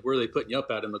where are they putting you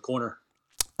up at in the corner?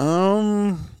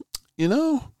 I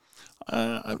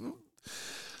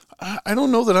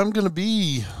don't know that I'm going to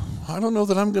be. I don't know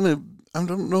that I'm going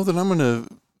to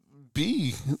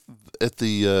be at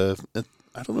the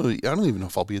I don't know. I don't even know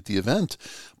if I'll be at the event,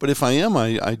 but if I am,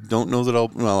 I don't know that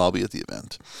I'll be at the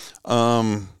event.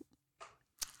 I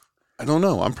don't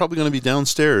know. I'm probably going to be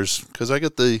downstairs because I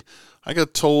got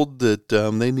told that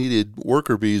they needed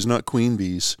worker bees, not queen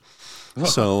bees. Oh.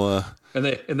 So and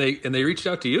they reached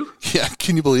out to you? Yeah,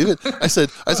 can you believe it? I said,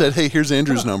 hey, here's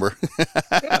Andrew's number.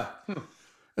 Yeah.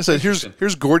 I said,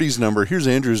 here's Gordy's number. Here's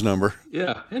Andrew's number.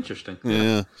 Yeah, interesting.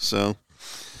 Yeah. So,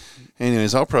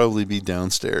 anyways, I'll probably be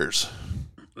downstairs.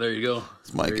 There you go.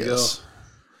 That's my guess.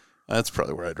 That's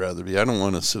probably where I'd rather be. I don't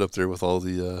want to sit up there with all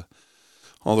the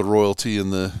royalty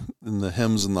and the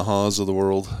hems and the haws of the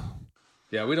world.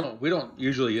 Yeah, we don't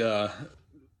usually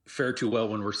fare too well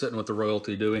when we're sitting with the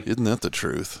royalty, do we? Isn't that the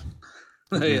truth?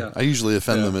 Yeah. I usually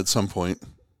offend them at some point.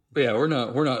 But yeah, we're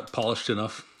not polished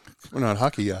enough. We're not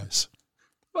hockey guys.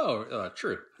 Oh,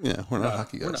 true. Yeah, we're not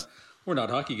hockey guys. We're not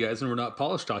hockey guys, and we're not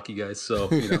polished hockey guys. So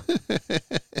you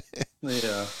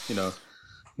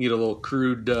get a little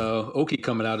crude okie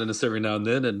coming out in us every now and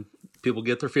then, and people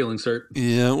get their feelings hurt.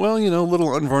 Yeah, well, a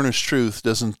little unvarnished truth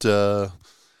doesn't.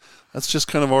 That's just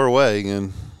kind of our way,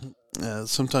 and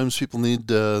sometimes people need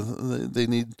they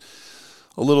need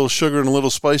a little sugar and a little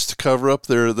spice to cover up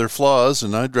their flaws,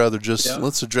 and I'd rather just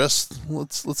let's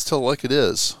tell it like it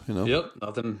is. Yep,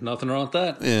 nothing wrong with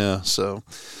that. Yeah, so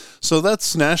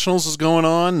that's Nationals is going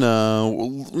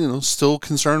on. Still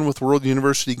concerned with World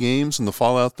University Games and the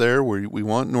fallout there, where we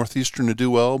want Northeastern to do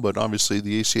well, but obviously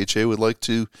the ACHA would like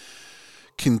to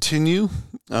continue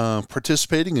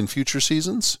participating in future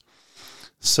seasons.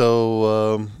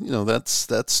 So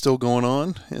that's still going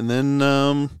on, and then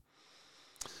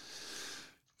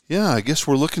I guess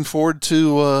we're looking forward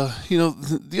to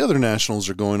the other Nationals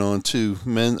are going on too.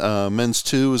 Men's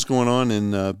 2 is going on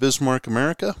in Bismarck,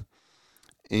 America.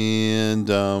 And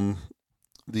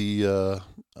the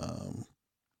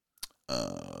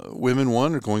women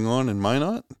 1 are going on in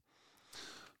Minot.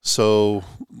 So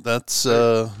that's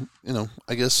I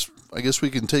guess we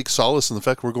can take solace in the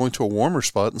fact we're going to a warmer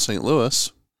spot in St.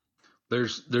 Louis.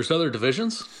 There's other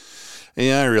divisions.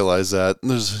 Yeah, I realize that.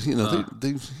 There's they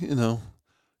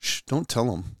don't tell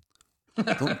them.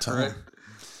 Don't tell them.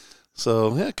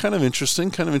 So yeah, kind of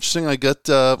interesting. I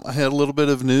had a little bit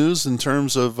of news in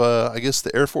terms of I guess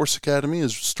the Air Force Academy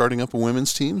is starting up a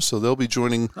women's team, so they'll be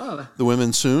joining the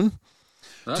women soon.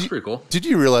 That's pretty cool. Did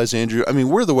you realize, Andrew? I mean,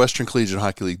 we're the Western Collegiate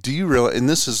Hockey League. Do you realize? And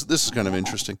this is kind of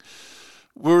interesting.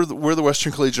 We're the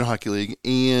Western Collegiate Hockey League,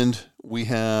 and we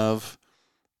have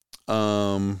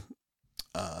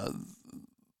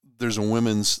there's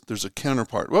a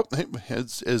counterpart. Well,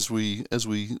 as we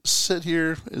sit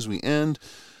here, as we end,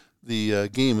 the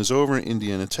game is over.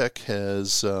 Indiana Tech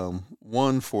has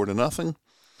won 4-0.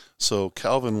 So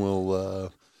Calvin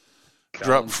will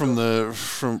drop from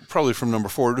probably from number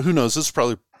 4. Who knows? This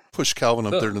probably push Calvin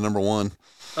up there to number 1.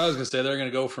 I was going to say they're going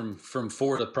to go from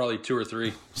 4 to probably 2 or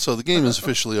 3. So the game is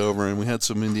officially over, and we had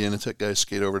some Indiana Tech guys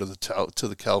skate over to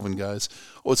the Calvin guys.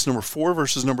 Oh, it's number 4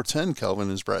 versus number 10. Calvin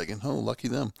is bragging. Oh, lucky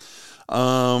them.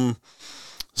 Number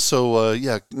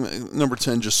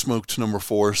 10 just smoked number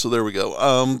 4. So there we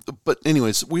go. But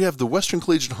anyways, we have the Western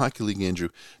Collegiate Hockey League. Andrew,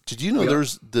 did you know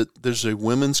there's a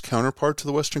women's counterpart to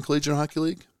the Western Collegiate Hockey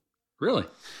League? Really?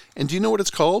 And do you know what it's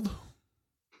called?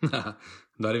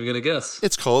 Not even going to guess.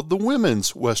 It's called the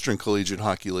Women's Western Collegiate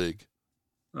Hockey League.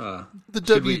 The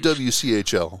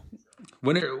WCHL.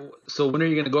 When are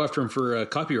you going to go after him for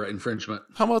copyright infringement?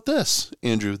 How about this,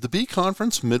 Andrew? The B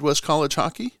Conference, Midwest College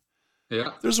Hockey.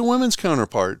 Yeah. There's a women's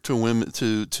counterpart to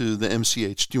the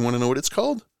MCH. Do you want to know what it's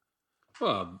called?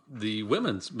 The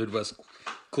Women's Midwest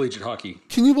Collegiate Hockey.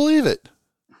 Can you believe it?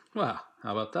 Wow.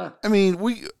 How about that? I mean,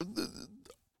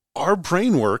 our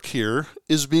brain work here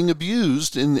is being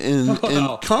abused and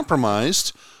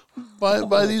compromised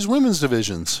by these women's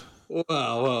divisions.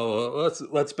 Well,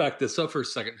 let's back this up for a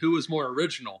second. Who was more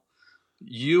original?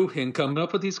 You in coming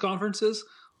up with these conferences,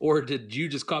 or did you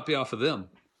just copy off of them?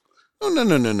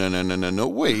 No.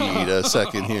 Wait a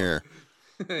second here.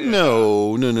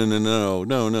 No.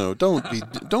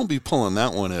 Don't be pulling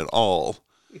that one at all.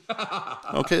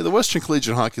 Okay, the Western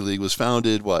Collegiate Hockey League was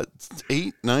founded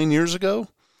 8-9 years ago?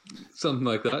 Something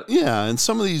like that. Yeah, and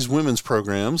some of these women's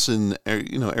programs in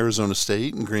Arizona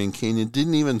State and Grand Canyon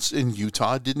in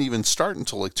Utah didn't even start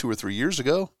until 2 or 3 years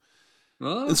ago.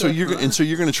 Oh, okay. And so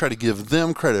you're going to try to give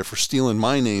them credit for stealing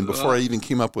my name before I even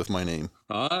came up with my name.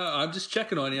 I'm just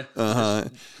checking on you.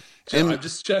 I'm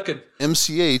just checking.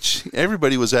 MCH.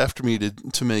 Everybody was after me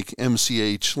to make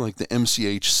MCH like the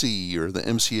MCHC or the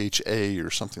MCHA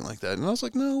or something like that, and I was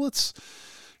like, no,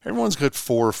 everyone's got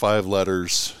 4 or 5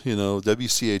 letters,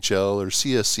 WCHL or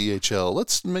CSCHL.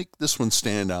 Let's make this one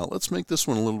stand out. Let's make this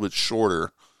one a little bit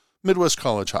shorter. Midwest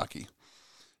College Hockey.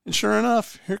 And sure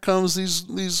enough, here comes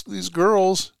these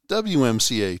girls,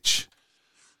 WMCH.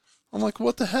 I'm like,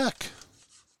 what the heck?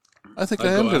 I think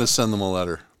I am going to send them a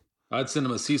letter. I'd send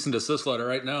them a cease and desist letter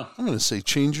right now. I'm going to say,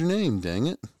 change your name, dang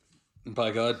it. By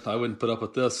God, I wouldn't put up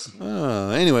with this.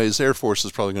 Anyways, Air Force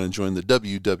is probably going to join the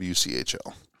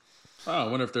WCHL. I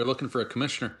wonder if they're looking for a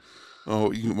commissioner.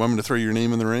 Oh, you want me to throw your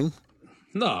name in the ring?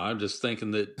 No, I'm just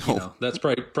thinking that that's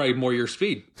probably more your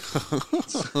speed.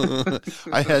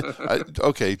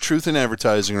 Truth in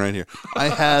advertising right here. I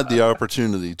had the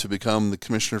opportunity to become the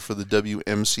commissioner for the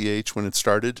WMCH when it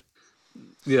started.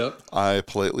 Yeah. I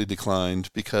politely declined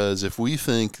because if we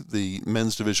think the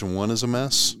men's Division 1 is a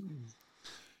mess,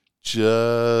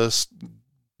 just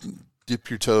dip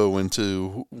your toe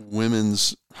into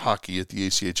women's hockey at the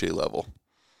ACHA level.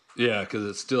 Yeah, because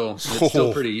it's still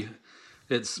pretty.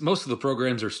 Most of the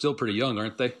programs are still pretty young,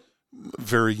 aren't they?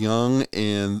 Very young,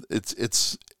 and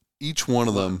it's each one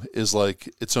of them is like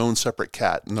its own separate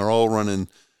cat, and they're all running,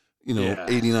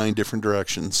 89 different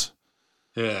directions.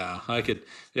 Yeah,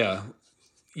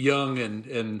 young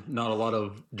and not a lot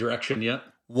of direction yet.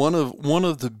 One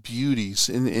of the beauties,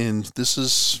 and this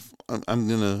is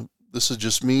this is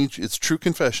just me. It's true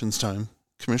confessions time.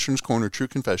 Commissioner's Corner, true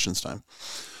confessions time.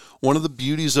 One of the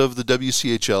beauties of the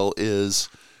WCHL is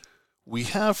we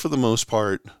have, for the most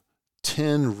part,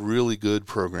 10 really good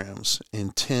programs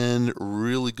and 10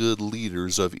 really good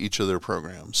leaders of each of their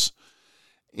programs.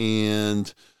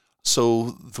 And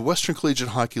so the Western Collegiate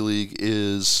Hockey League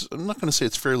is, I'm not going to say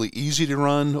it's fairly easy to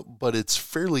run, but it's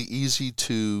fairly easy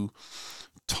to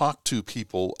talk to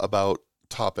people about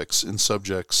topics and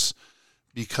subjects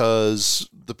because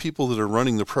the people that are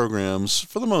running the programs,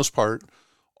 for the most part,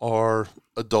 are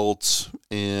adults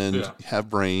and have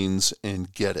brains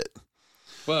and get it.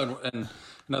 Well, and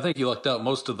I think you lucked out.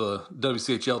 Most of the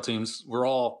WCHL teams were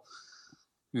all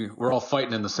we're all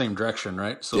fighting in the same direction,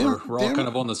 right? So we're all kind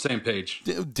of on the same page.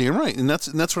 Damn right, and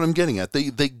that's what I'm getting at. They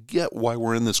get why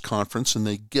we're in this conference, and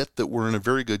they get that we're in a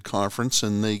very good conference,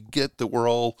 and they get that we're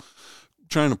all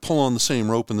trying to pull on the same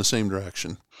rope in the same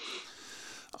direction.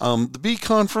 The B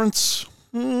conference,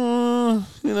 6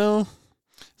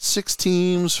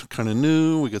 teams, kind of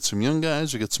new. We got some young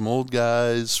guys, we got some old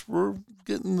guys. We're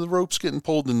getting the ropes getting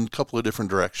pulled in a couple of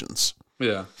different directions.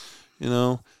 Yeah.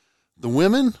 The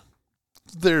women,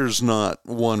 there's not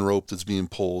one rope that's being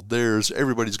pulled.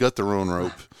 Everybody's got their own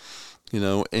rope,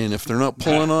 and if they're not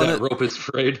pulling on it, that rope is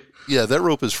frayed. Yeah, that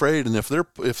rope is frayed, and if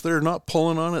they're not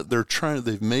pulling on it,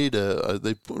 they've made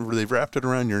they've wrapped it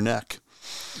around your neck.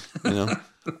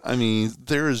 I mean,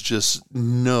 there is just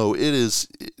the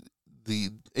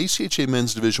ACHA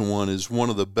Men's Division I is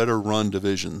one of the better run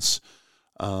divisions.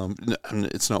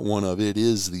 It's not one of, it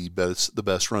is the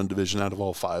best run division out of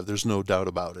all 5. There's no doubt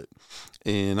about it.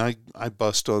 And I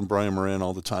bust on Brian Moran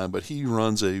all the time, but he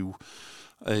runs it's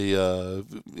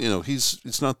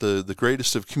not the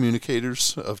greatest of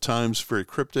communicators, of times very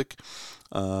cryptic,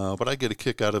 but I get a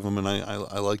kick out of him, and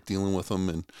I like dealing with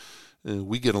him, and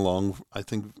we get along, I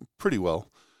think, pretty well.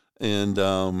 And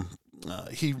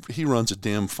he runs a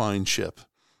damn fine ship.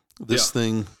 This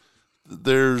thing,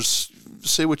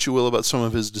 say what you will about some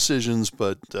of his decisions,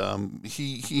 but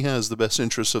he has the best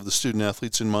interests of the student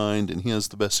athletes in mind, and he has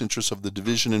the best interests of the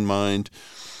division in mind.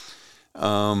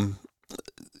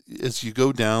 As you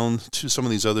go down to some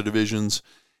of these other divisions,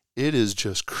 it is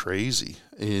just crazy,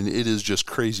 and it is just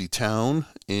crazy town,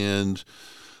 and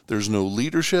there's no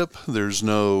leadership, there's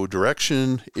no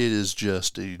direction. It is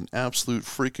just an absolute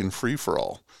freaking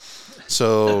free-for-all.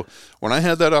 So when I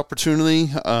had that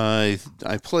opportunity, I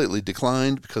politely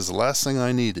declined, because the last thing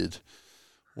I needed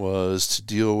was to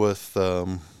deal with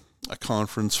a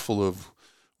conference full of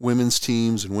women's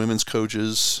teams and women's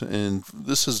coaches. And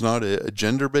this is not a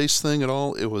gender-based thing at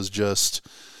all. It was just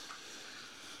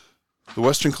the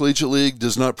Western Collegiate League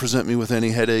does not present me with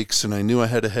any headaches, and I knew I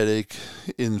had a headache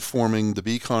in forming the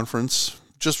B conference,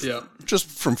 just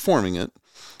from forming it.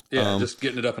 Yeah, just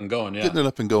getting it up and going. Yeah, getting it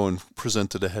up and going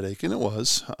presented a headache, and it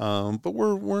was. But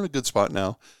we're in a good spot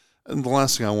now. And the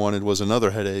last thing I wanted was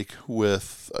another headache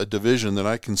with a division that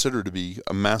I consider to be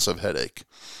a massive headache.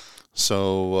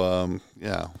 So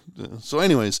So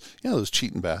anyways, those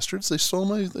cheating bastards, they stole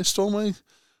my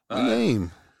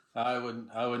name. I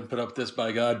wouldn't put up with this,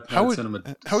 by God. How would you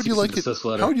like it?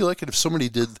 How would you like it if somebody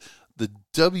did the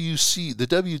WCHL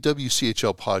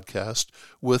podcast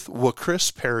with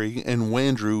Chris Perry and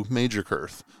Andrew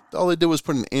Magerkurth? All they did was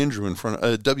put an Andrew in front,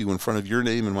 a W in front of your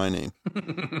name and my name.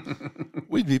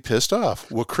 We'd be pissed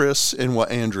off. Chris and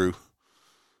Andrew.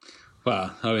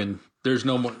 Wow, I mean, there's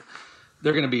no more.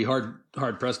 They're going to be hard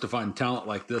pressed to find talent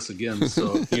like this again.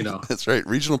 So that's right.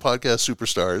 Regional podcast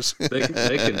superstars.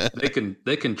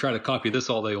 they can try to copy this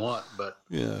all they want, but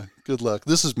yeah, good luck.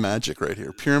 This is magic right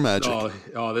here, pure magic.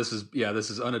 Oh, this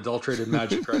is unadulterated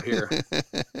magic right here.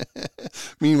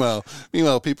 Meanwhile,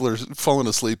 people are falling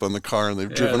asleep on the car and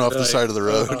they've driven off the side of the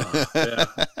road.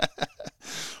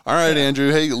 All right,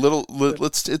 Andrew. Hey,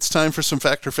 it's time for some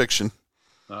fact or fiction.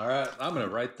 All right, I'm going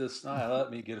to write this. Let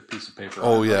me get a piece of paper.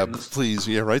 Oh, yeah, please.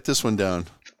 Yeah, write this one down.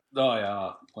 Oh,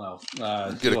 yeah. Well,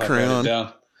 get a crayon.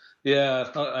 Down. Yeah,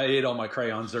 I ate all my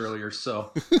crayons earlier,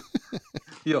 so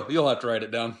you'll have to write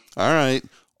it down. All right.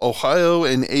 Ohio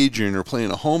and Adrian are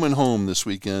playing a home-and-home this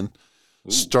weekend,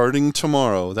 starting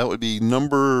tomorrow. That would be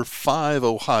number 5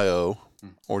 Ohio,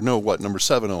 or number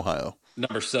 7 Ohio.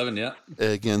 Number 7, yeah.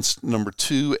 Against number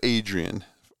 2 Adrian.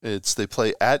 They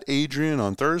play at Adrian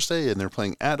on Thursday, and they're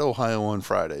playing at Ohio on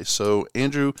Friday. So,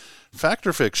 Andrew, fact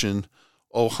or fiction,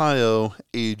 Ohio,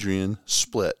 Adrian,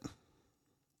 split?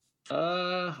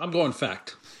 I'm going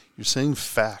fact. You're saying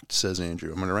fact, says Andrew.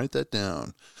 I'm going to write that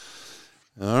down.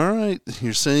 All right.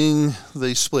 You're saying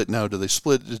they split. Now, do they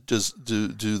split? Do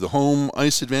the home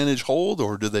ice advantage hold,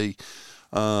 or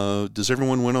does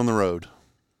everyone win on the road?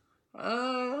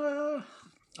 I'm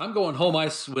going home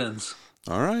ice wins.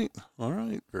 All right.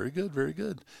 Very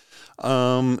good.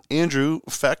 Andrew,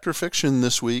 fact or fiction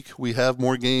this week? We have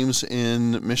more games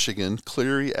in Michigan.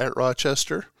 Cleary at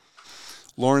Rochester,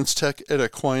 Lawrence Tech at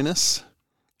Aquinas.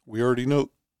 We already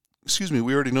know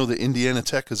that Indiana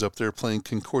Tech is up there playing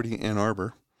Concordia Ann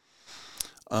Arbor.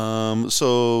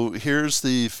 So here's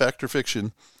the fact or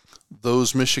fiction.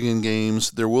 Those Michigan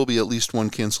games, there will be at least one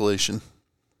cancellation.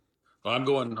 I'm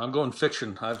going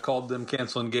fiction. I've called them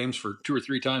canceling games for 2 or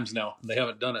 3 times now. They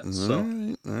haven't done it. So.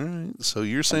 All right. So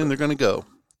you're saying they're going to go.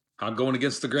 I'm going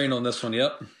against the grain on this one.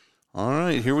 Yep. All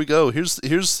right. Here we go. Here's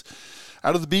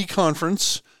out of the B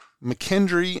conference.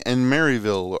 McKendree and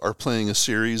Maryville are playing a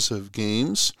series of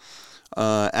games.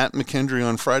 At McKendree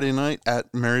on Friday night,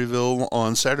 at Maryville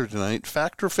on Saturday night.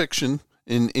 Fact or fiction?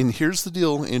 And here's the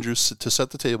deal, Andrew, to set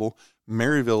the table.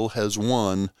 Maryville has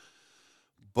won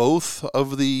both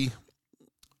of the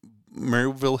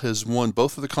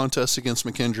contests against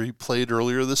McKendree played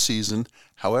earlier this season.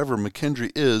 However,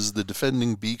 McKendree is the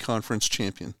defending B Conference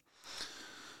champion.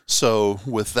 So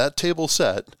with that table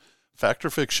set, fact or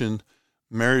fiction,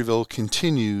 Maryville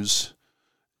continues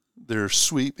their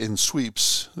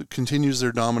continues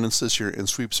their dominance this year and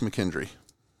sweeps McKendree.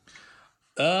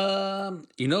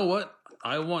 You know what?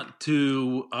 I want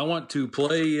to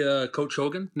play Coach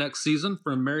Hogan next season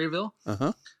from Maryville.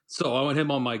 Uh-huh. So I want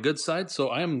him on my good side. So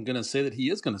I am going to say that he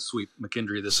is going to sweep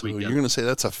McKendree this weekend. You're going to say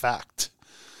that's a fact.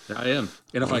 I am.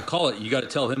 And if I call it, you got to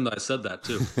tell him that I said that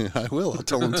too. I will. I'll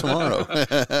tell him tomorrow.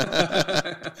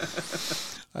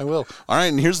 I will. All right,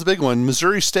 and here's the big one.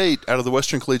 Missouri State, out of the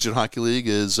Western Collegiate Hockey League,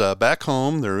 is back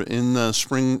home. They're in I was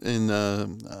going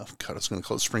to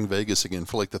call it Spring Vegas again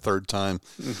for like the third time.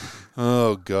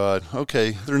 Oh, God.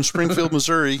 Okay, they're in Springfield,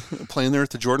 Missouri, playing there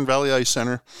at the Jordan Valley Ice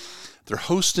Center. They're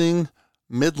hosting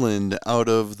Midland out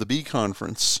of the B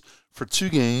Conference for 2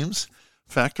 games.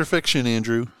 Fact or fiction,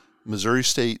 Andrew? Missouri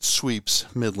State sweeps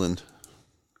Midland.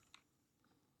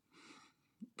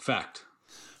 Fact.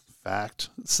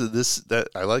 So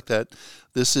I like that.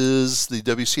 This is the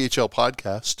WCHL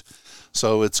podcast,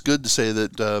 so it's good to say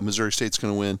that Missouri State's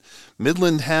going to win.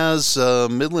 Midland has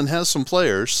some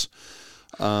players.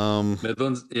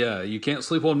 Midland's, yeah, you can't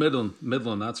sleep on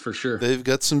Midland, that's for sure. They've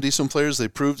got some decent players. They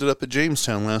proved it up at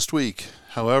Jamestown last week.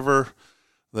 However,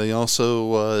 they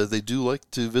also they do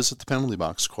like to visit the penalty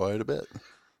box quite a bit.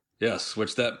 Yes,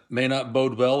 which that may not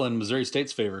bode well in Missouri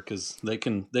State's favor because they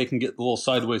can get a little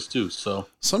sideways too. So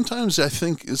sometimes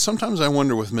I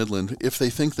wonder with Midland if they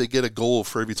think they get a goal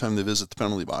for every time they visit the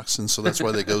penalty box, and so that's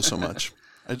why they go so much.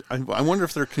 I wonder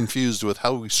if they're confused with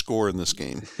how we score in this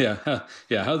game. Yeah.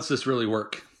 How does this really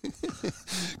work?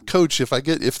 Coach, if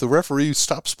the referee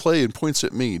stops play and points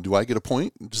at me, do I get a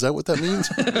point? Is that what that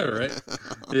means? Right.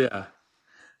 Yeah.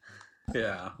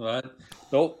 Yeah.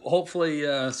 Well, hopefully,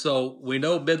 so we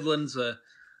know Midland's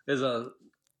is a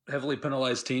heavily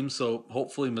penalized team, so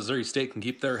hopefully Missouri State can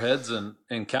keep their heads and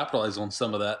capitalize on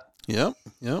some of that. Yep.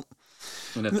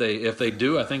 And if they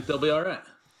do, I think they'll be all right.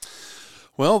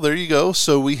 Well, there you go.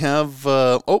 So we have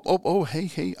hey,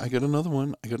 I got another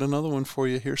one for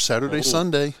you here. Saturday,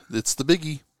 Sunday. It's the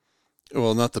biggie.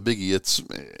 Well, not the biggie. It's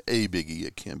a biggie.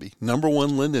 It can be. Number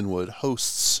 1 Lindenwood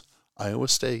hosts Iowa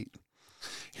State.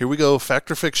 Here we go. Fact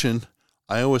or fiction?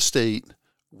 Iowa State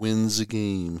wins a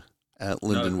game at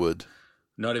Lindenwood.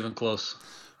 Not even close.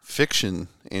 Fiction,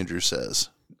 Andrew says.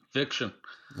 Fiction.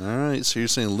 All right. So you're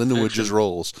saying Lindenwood just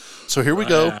rolls. So here we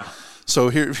go. Yeah. So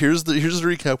here's the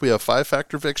recap. We have 5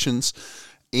 fact or fictions.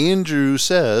 Andrew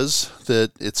says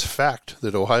that it's a fact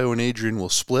that Ohio and Adrian will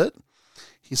split.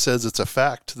 He says it's a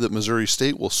fact that Missouri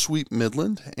State will sweep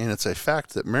Midland, and it's a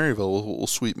fact that Maryville will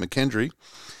sweep McKendree.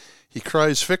 He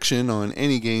cries fiction on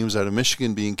any games out of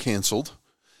Michigan being canceled.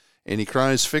 And he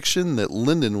cries fiction that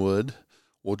Lindenwood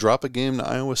will drop a game to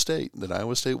Iowa State, that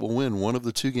Iowa State will win one of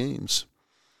the 2 games.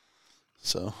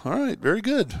 So, all right, very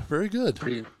good, very good.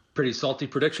 Pretty salty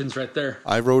predictions right there.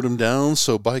 I wrote them down,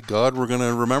 so by God, we're going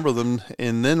to remember them.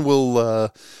 And then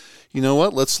we'll, you know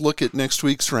what, let's look at next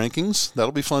week's rankings.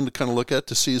 That'll be fun to kind of look at,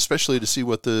 to see, especially to see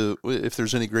if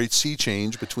there's any great sea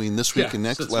change between this week and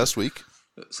last week.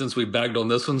 Since we bagged on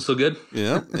this one so good.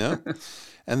 Yeah.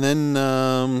 And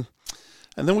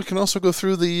then we can also go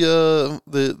through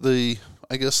the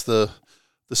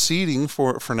seeding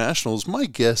for nationals. My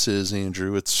guess is,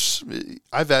 Andrew,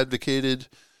 I've advocated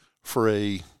for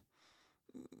a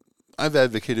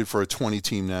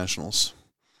 20-team nationals.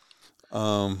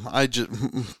 I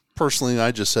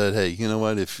just said, hey, you know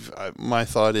what? My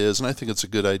thought is, and I think it's a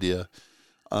good idea.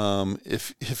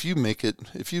 If you make it,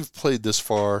 if you've played this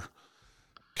far,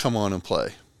 come on and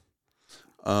play.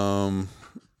 And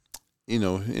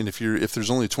if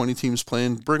there's only 20 teams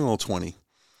playing, bring all 20.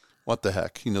 What the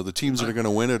heck? The teams that are going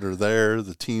to win it are there.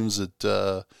 The teams that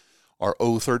are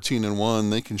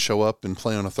 0-13-1, they can show up and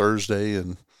play on a Thursday.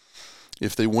 And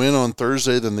if they win on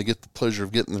Thursday, then they get the pleasure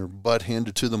of getting their butt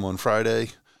handed to them on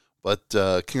Friday. But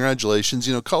congratulations.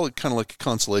 Call it kind of like a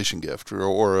consolation gift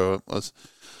or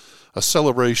a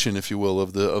celebration, if you will,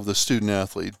 of the student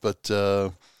athlete. But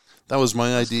that was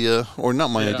my idea, or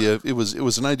not my idea. It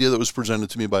was an idea that was presented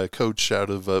to me by a coach by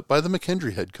the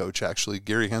McKendree head coach, actually,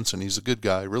 Gary Henson. He's a good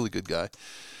guy, really good guy.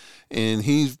 And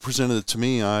he presented it to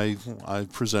me. I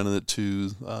presented it to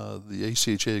the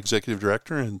ACHA executive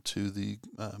director and to the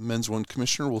men's one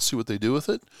commissioner. We'll see what they do with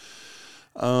it.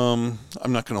 I'm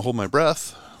not going to hold my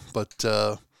breath, but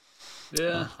I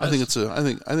think it's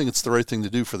the right thing to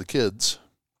do for the kids.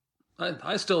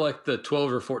 I still like the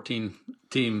 12 or 14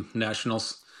 team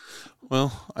nationals.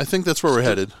 Well, I think that's where we're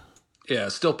headed. Yeah,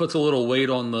 it still puts a little weight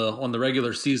on the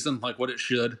regular season, like what it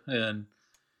should, and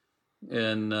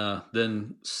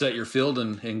then set your field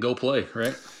and go play,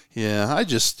 right? Yeah, I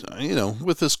just,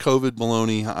 with this COVID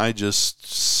baloney, I just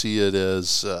see it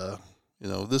as,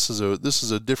 this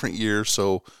is a different year,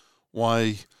 so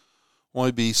why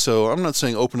be so? I'm not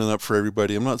saying open it up for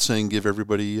everybody. I'm not saying give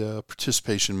everybody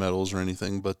participation medals or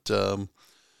anything, but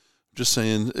just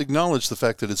saying acknowledge the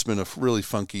fact that it's been a really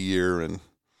funky year and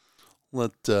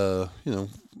let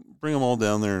bring them all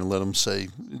down there and let them say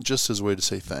just as a way to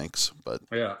say thanks. But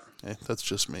yeah, that's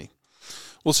just me.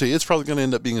 We'll see. It's probably going to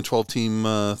end up being a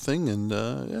 12-team thing, and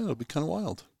it'll be kind of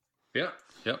wild. Yeah,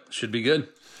 yep, should be good.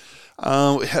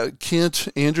 Kent,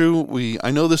 Andrew,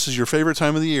 I know this is your favorite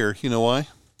time of the year. You know why?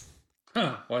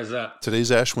 Why is that?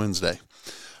 Today's Ash Wednesday,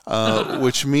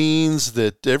 which means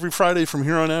that every Friday from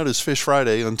here on out is Fish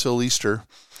Friday until Easter.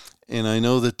 And I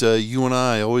know that you and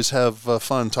I always have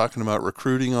fun talking about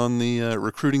recruiting on the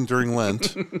recruiting during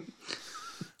Lent.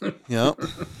 Yep.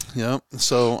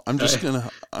 So I'm just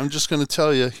gonna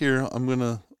tell you here. Let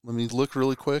me look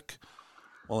really quick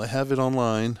while I have it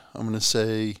online. I'm gonna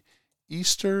say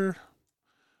Easter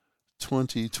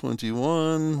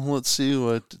 2021. Let's see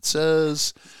what it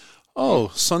says. Oh,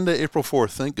 Sunday, April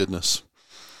 4th. Thank goodness.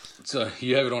 So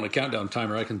you have it on a countdown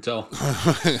timer, I can tell.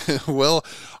 Well,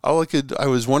 I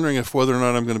was wondering whether or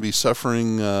not I'm going to be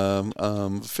suffering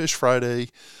Fish Friday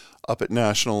up at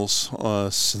Nationals,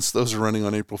 since those are running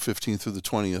on April 15th through the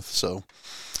 20th. So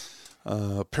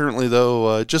apparently,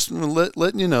 though, just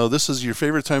letting you know, this is your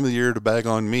favorite time of the year to bag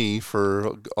on me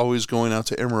for always going out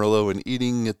to Amarillo and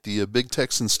eating at the Big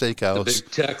Texan Steakhouse. The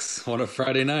Big Tex on a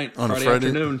Friday night, Friday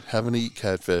afternoon. Having to eat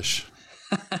catfish.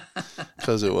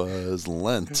 Because it was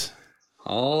Lent.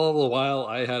 All the while,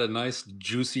 I had a nice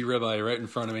juicy ribeye right in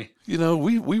front of me.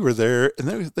 We were there, and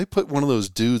they put one of those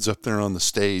dudes up there on the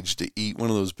stage to eat one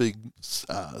of those big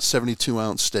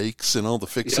 72-ounce steaks and all the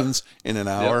fixings in an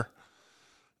hour. Yep.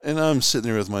 And I'm sitting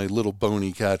there with my little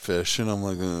bony catfish, and I'm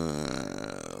like,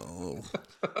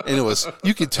 and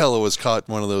you could tell it was caught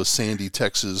in one of those sandy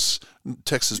Texas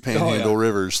Panhandle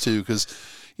rivers too, because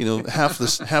half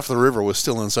the river was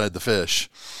still inside the fish.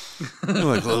 I'm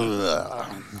like,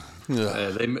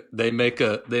 they make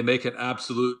an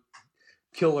absolute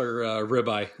killer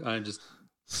ribeye. I just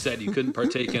said you couldn't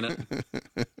partake in it.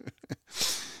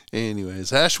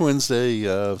 Anyways, Ash Wednesday.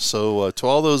 So to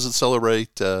all those that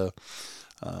celebrate,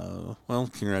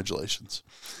 congratulations.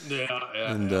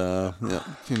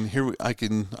 I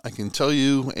can tell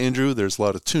you, Andrew, there's a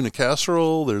lot of tuna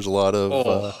casserole. There's a lot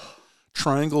of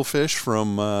triangle fish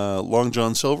from Long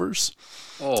John Silver's.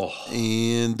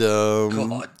 And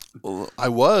God. I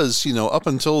was, up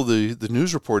until the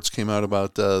news reports came out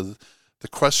about the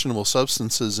questionable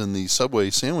substances in the Subway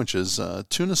sandwiches.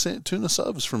 Tuna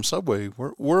subs from Subway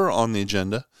were on the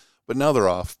agenda, but now they're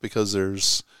off because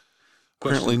there's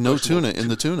apparently no tuna in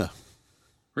the tuna.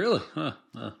 Really? Huh.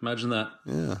 Imagine that.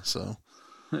 Yeah. So.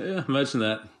 Yeah, imagine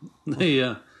that.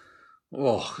 Yeah.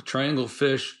 Triangle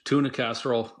fish, tuna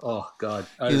casserole. Oh God.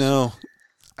 I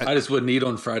just wouldn't eat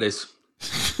on Fridays.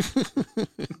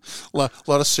 a lot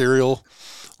of cereal,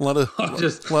 a lot of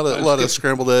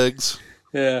scrambled eggs.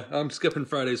 Yeah, I'm skipping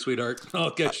Friday, sweetheart. I'll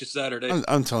catch you Saturday.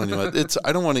 I'm telling you what,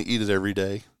 I don't want to eat it every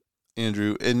day,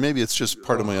 Andrew, and maybe it's just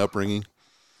part of my upbringing.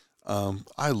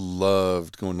 I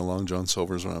loved going to Long John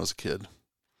Silver's when I was a kid.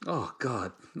 Oh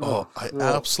God! I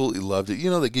absolutely loved it.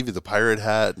 They give you the pirate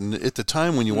hat, and at the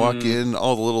time when you walk in,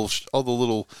 all the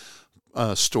little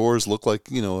stores look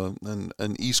like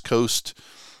an East Coast.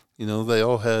 They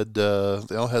all had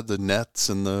the nets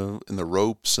and the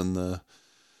ropes and the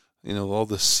all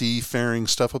the seafaring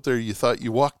stuff up there. You thought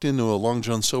you walked into a Long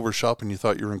John Silver shop and you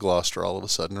thought you were in Gloucester all of a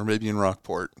sudden, or maybe in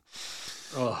Rockport.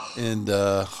 Oh. And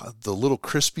the little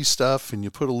crispy stuff, and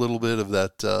you put a little bit of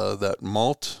that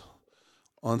malt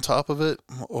on top of it.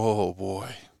 Oh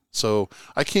boy! So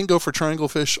I can't go for triangle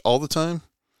fish all the time.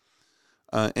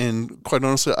 And quite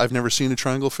honestly, I've never seen a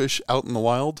triangle fish out in the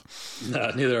wild.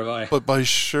 No, neither have I. But they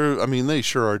sure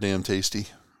are damn tasty.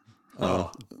 Yeah.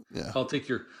 I'll take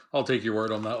your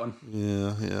word on that one.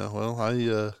 Yeah. Well,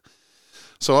 I'll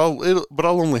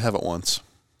only have it once.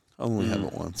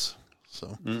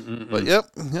 So, but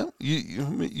yep.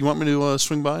 You want me to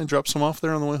swing by and drop some off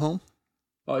there on the way home?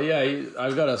 Oh yeah,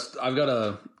 I've got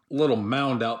a little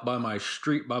mound out by my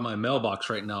street, by my mailbox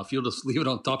right now. If you'll just leave it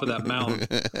on top of that mound,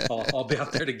 I'll be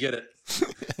out there to get it.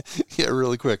 Yeah,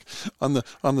 really quick on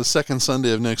the second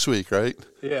Sunday of next week, right?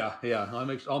 Yeah.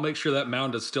 I'll make sure that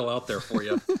mound is still out there for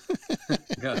you.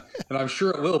 Yeah, and I'm sure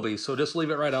it will be. So just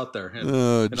leave it right out there, and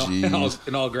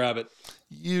I'll grab it.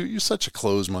 You're such a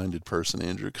closed-minded person,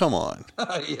 Andrew. Come on.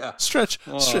 Yeah. Stretch,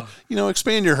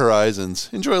 expand your horizons.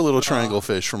 Enjoy a little triangle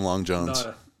fish from Long John's.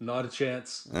 Not a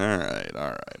chance. All right.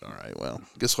 Well,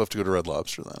 guess we'll have to go to Red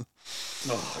Lobster then.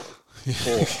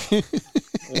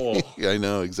 Yeah, I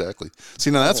know, exactly.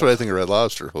 See, now that's what I think of Red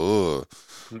Lobster. So.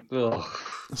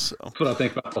 That's what I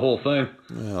think about the whole thing.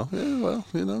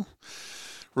 Well,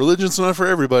 religion's not for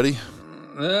everybody.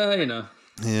 Yeah, I know.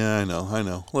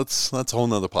 That's a whole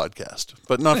nother podcast,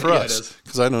 but not for us,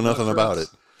 because I know nothing about it.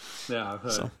 Yeah,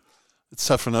 so it's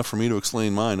tough enough for me to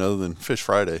explain mine, other than Fish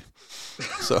Friday.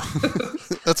 So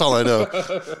that's all I know.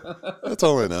 That's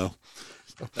all I know.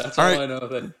 I know.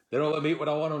 They don't let me eat what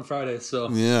I want on Friday. So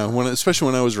yeah, especially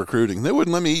when I was recruiting, they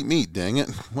wouldn't let me eat meat. Dang it!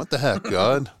 What the heck,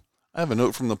 God? I have a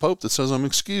note from the Pope that says I'm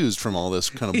excused from all this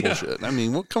kind of bullshit. I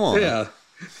mean, come on. Yeah.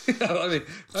 I mean,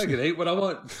 I can eat what I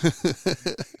want.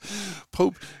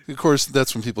 Pope, of course,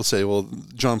 that's when people say, "Well,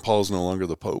 John Paul's no longer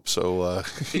the Pope." So,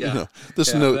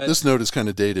 this note is kind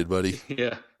of dated, buddy.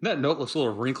 Yeah, that note looks a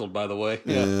little wrinkled, by the way.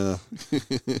 Yeah.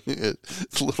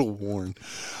 It's a little worn.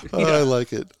 I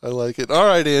like it. All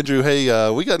right, Andrew. Hey,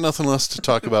 we got nothing else to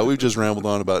talk about. We've just rambled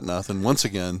on about nothing once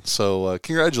again. So,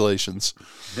 congratulations.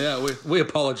 Yeah, we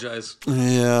apologize.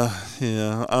 Yeah.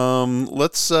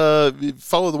 Let's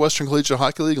follow the Western Collegiate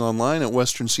Hockey League online at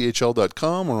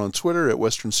westernchl.com or on Twitter at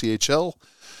westernchl.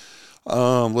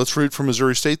 Let's root for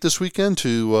Missouri State this weekend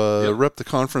to rep the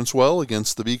conference well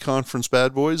against the B Conference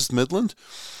bad boys, Midland,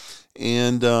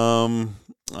 and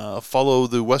follow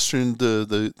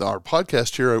the our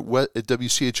podcast here at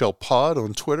WCHL Pod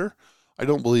on Twitter. I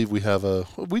don't believe we do have a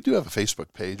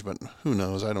Facebook page, but who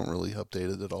knows? I don't really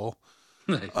update it at all.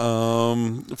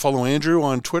 Follow Andrew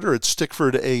on Twitter at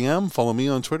StickfordAM. Follow me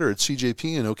on Twitter at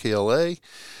CJP and OKLA.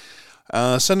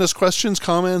 Send us questions,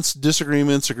 comments,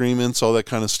 disagreements, agreements, all that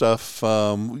kind of stuff.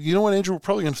 You know what, Andrew? We're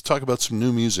probably going to talk about some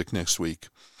new music next week,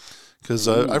 because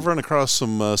I've run across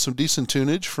some decent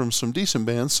tunage from some decent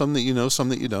bands, some that you know, some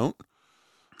that you don't.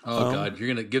 Oh, God, you're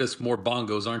going to get us more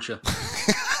bongos, aren't you?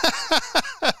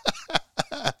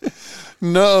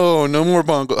 No more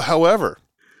bongo. However,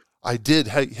 I did.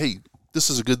 Hey, this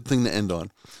is a good thing to end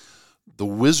on. The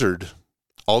Wizard,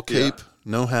 all cape,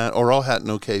 no hat, or all hat,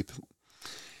 no cape.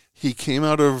 He came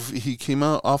out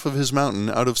off of his mountain,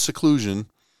 out of seclusion.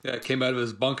 Yeah, came out of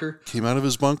his bunker.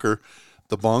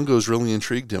 The bongos really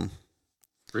intrigued him.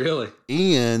 Really?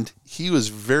 And he was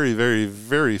very, very,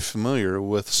 very familiar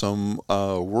with some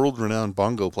world-renowned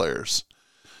bongo players.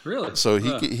 Really? So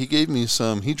he gave me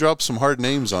he dropped some hard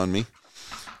names on me.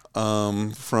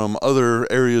 From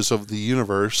other areas of the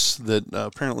universe that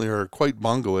apparently are quite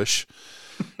bongo-ish.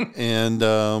 And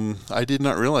I did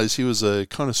not realize he was a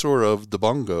connoisseur of the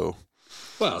bongo.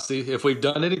 Well, see, if we've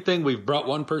done anything, we've brought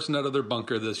one person out of their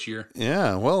bunker this year.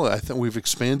 Yeah, well, I think we've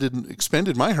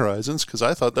expanded my horizons, because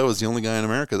I thought that was the only guy in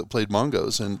America that played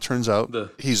bongos, and it turns out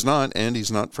he's not, and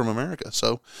he's not from America.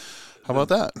 So how about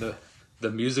that? The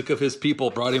music of his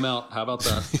people brought him out. How about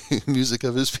that? Music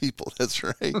of his people. That's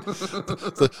right.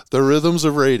 the rhythms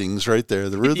of ratings right there.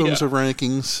 The rhythms of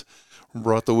rankings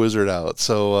brought the Wizard out.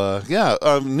 So,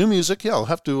 new music. Yeah, I'll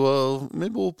have to,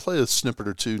 maybe we'll play a snippet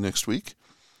or two next week.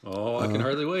 Oh, I can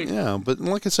hardly wait. Yeah, but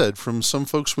like I said, from some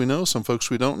folks we know, some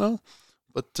folks we don't know.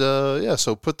 But,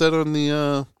 so put that on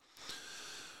the...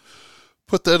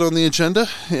 Put that on the agenda.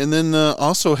 And then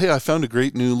also, hey, I found a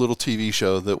great new little TV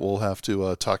show that we'll have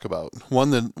to talk about.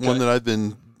 One that I've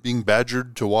been being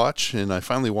badgered to watch, and I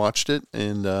finally watched it.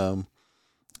 And I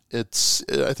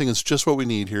think it's just what we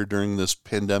need here during this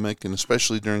pandemic, and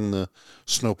especially during the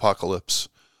snowpocalypse.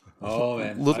 Oh,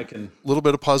 man. Little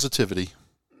bit of positivity.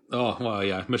 Oh, well,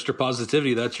 yeah. Mr.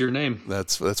 Positivity, that's your name.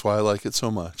 That's why I like it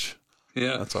so much.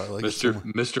 Yeah, that's why I like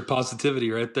Mr.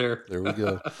 Positivity right there. There we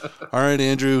go. All right,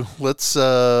 Andrew, let's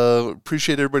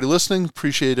appreciate everybody listening.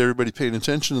 Appreciate everybody paying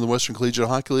attention to the Western Collegiate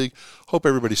Hockey League. Hope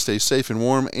everybody stays safe and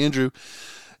warm. Andrew,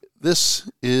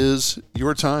 this is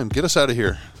your time. Get us out of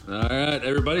here. All right,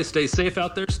 everybody, stay safe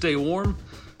out there. Stay warm.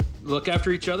 Look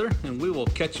after each other, and we will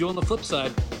catch you on the flip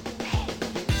side.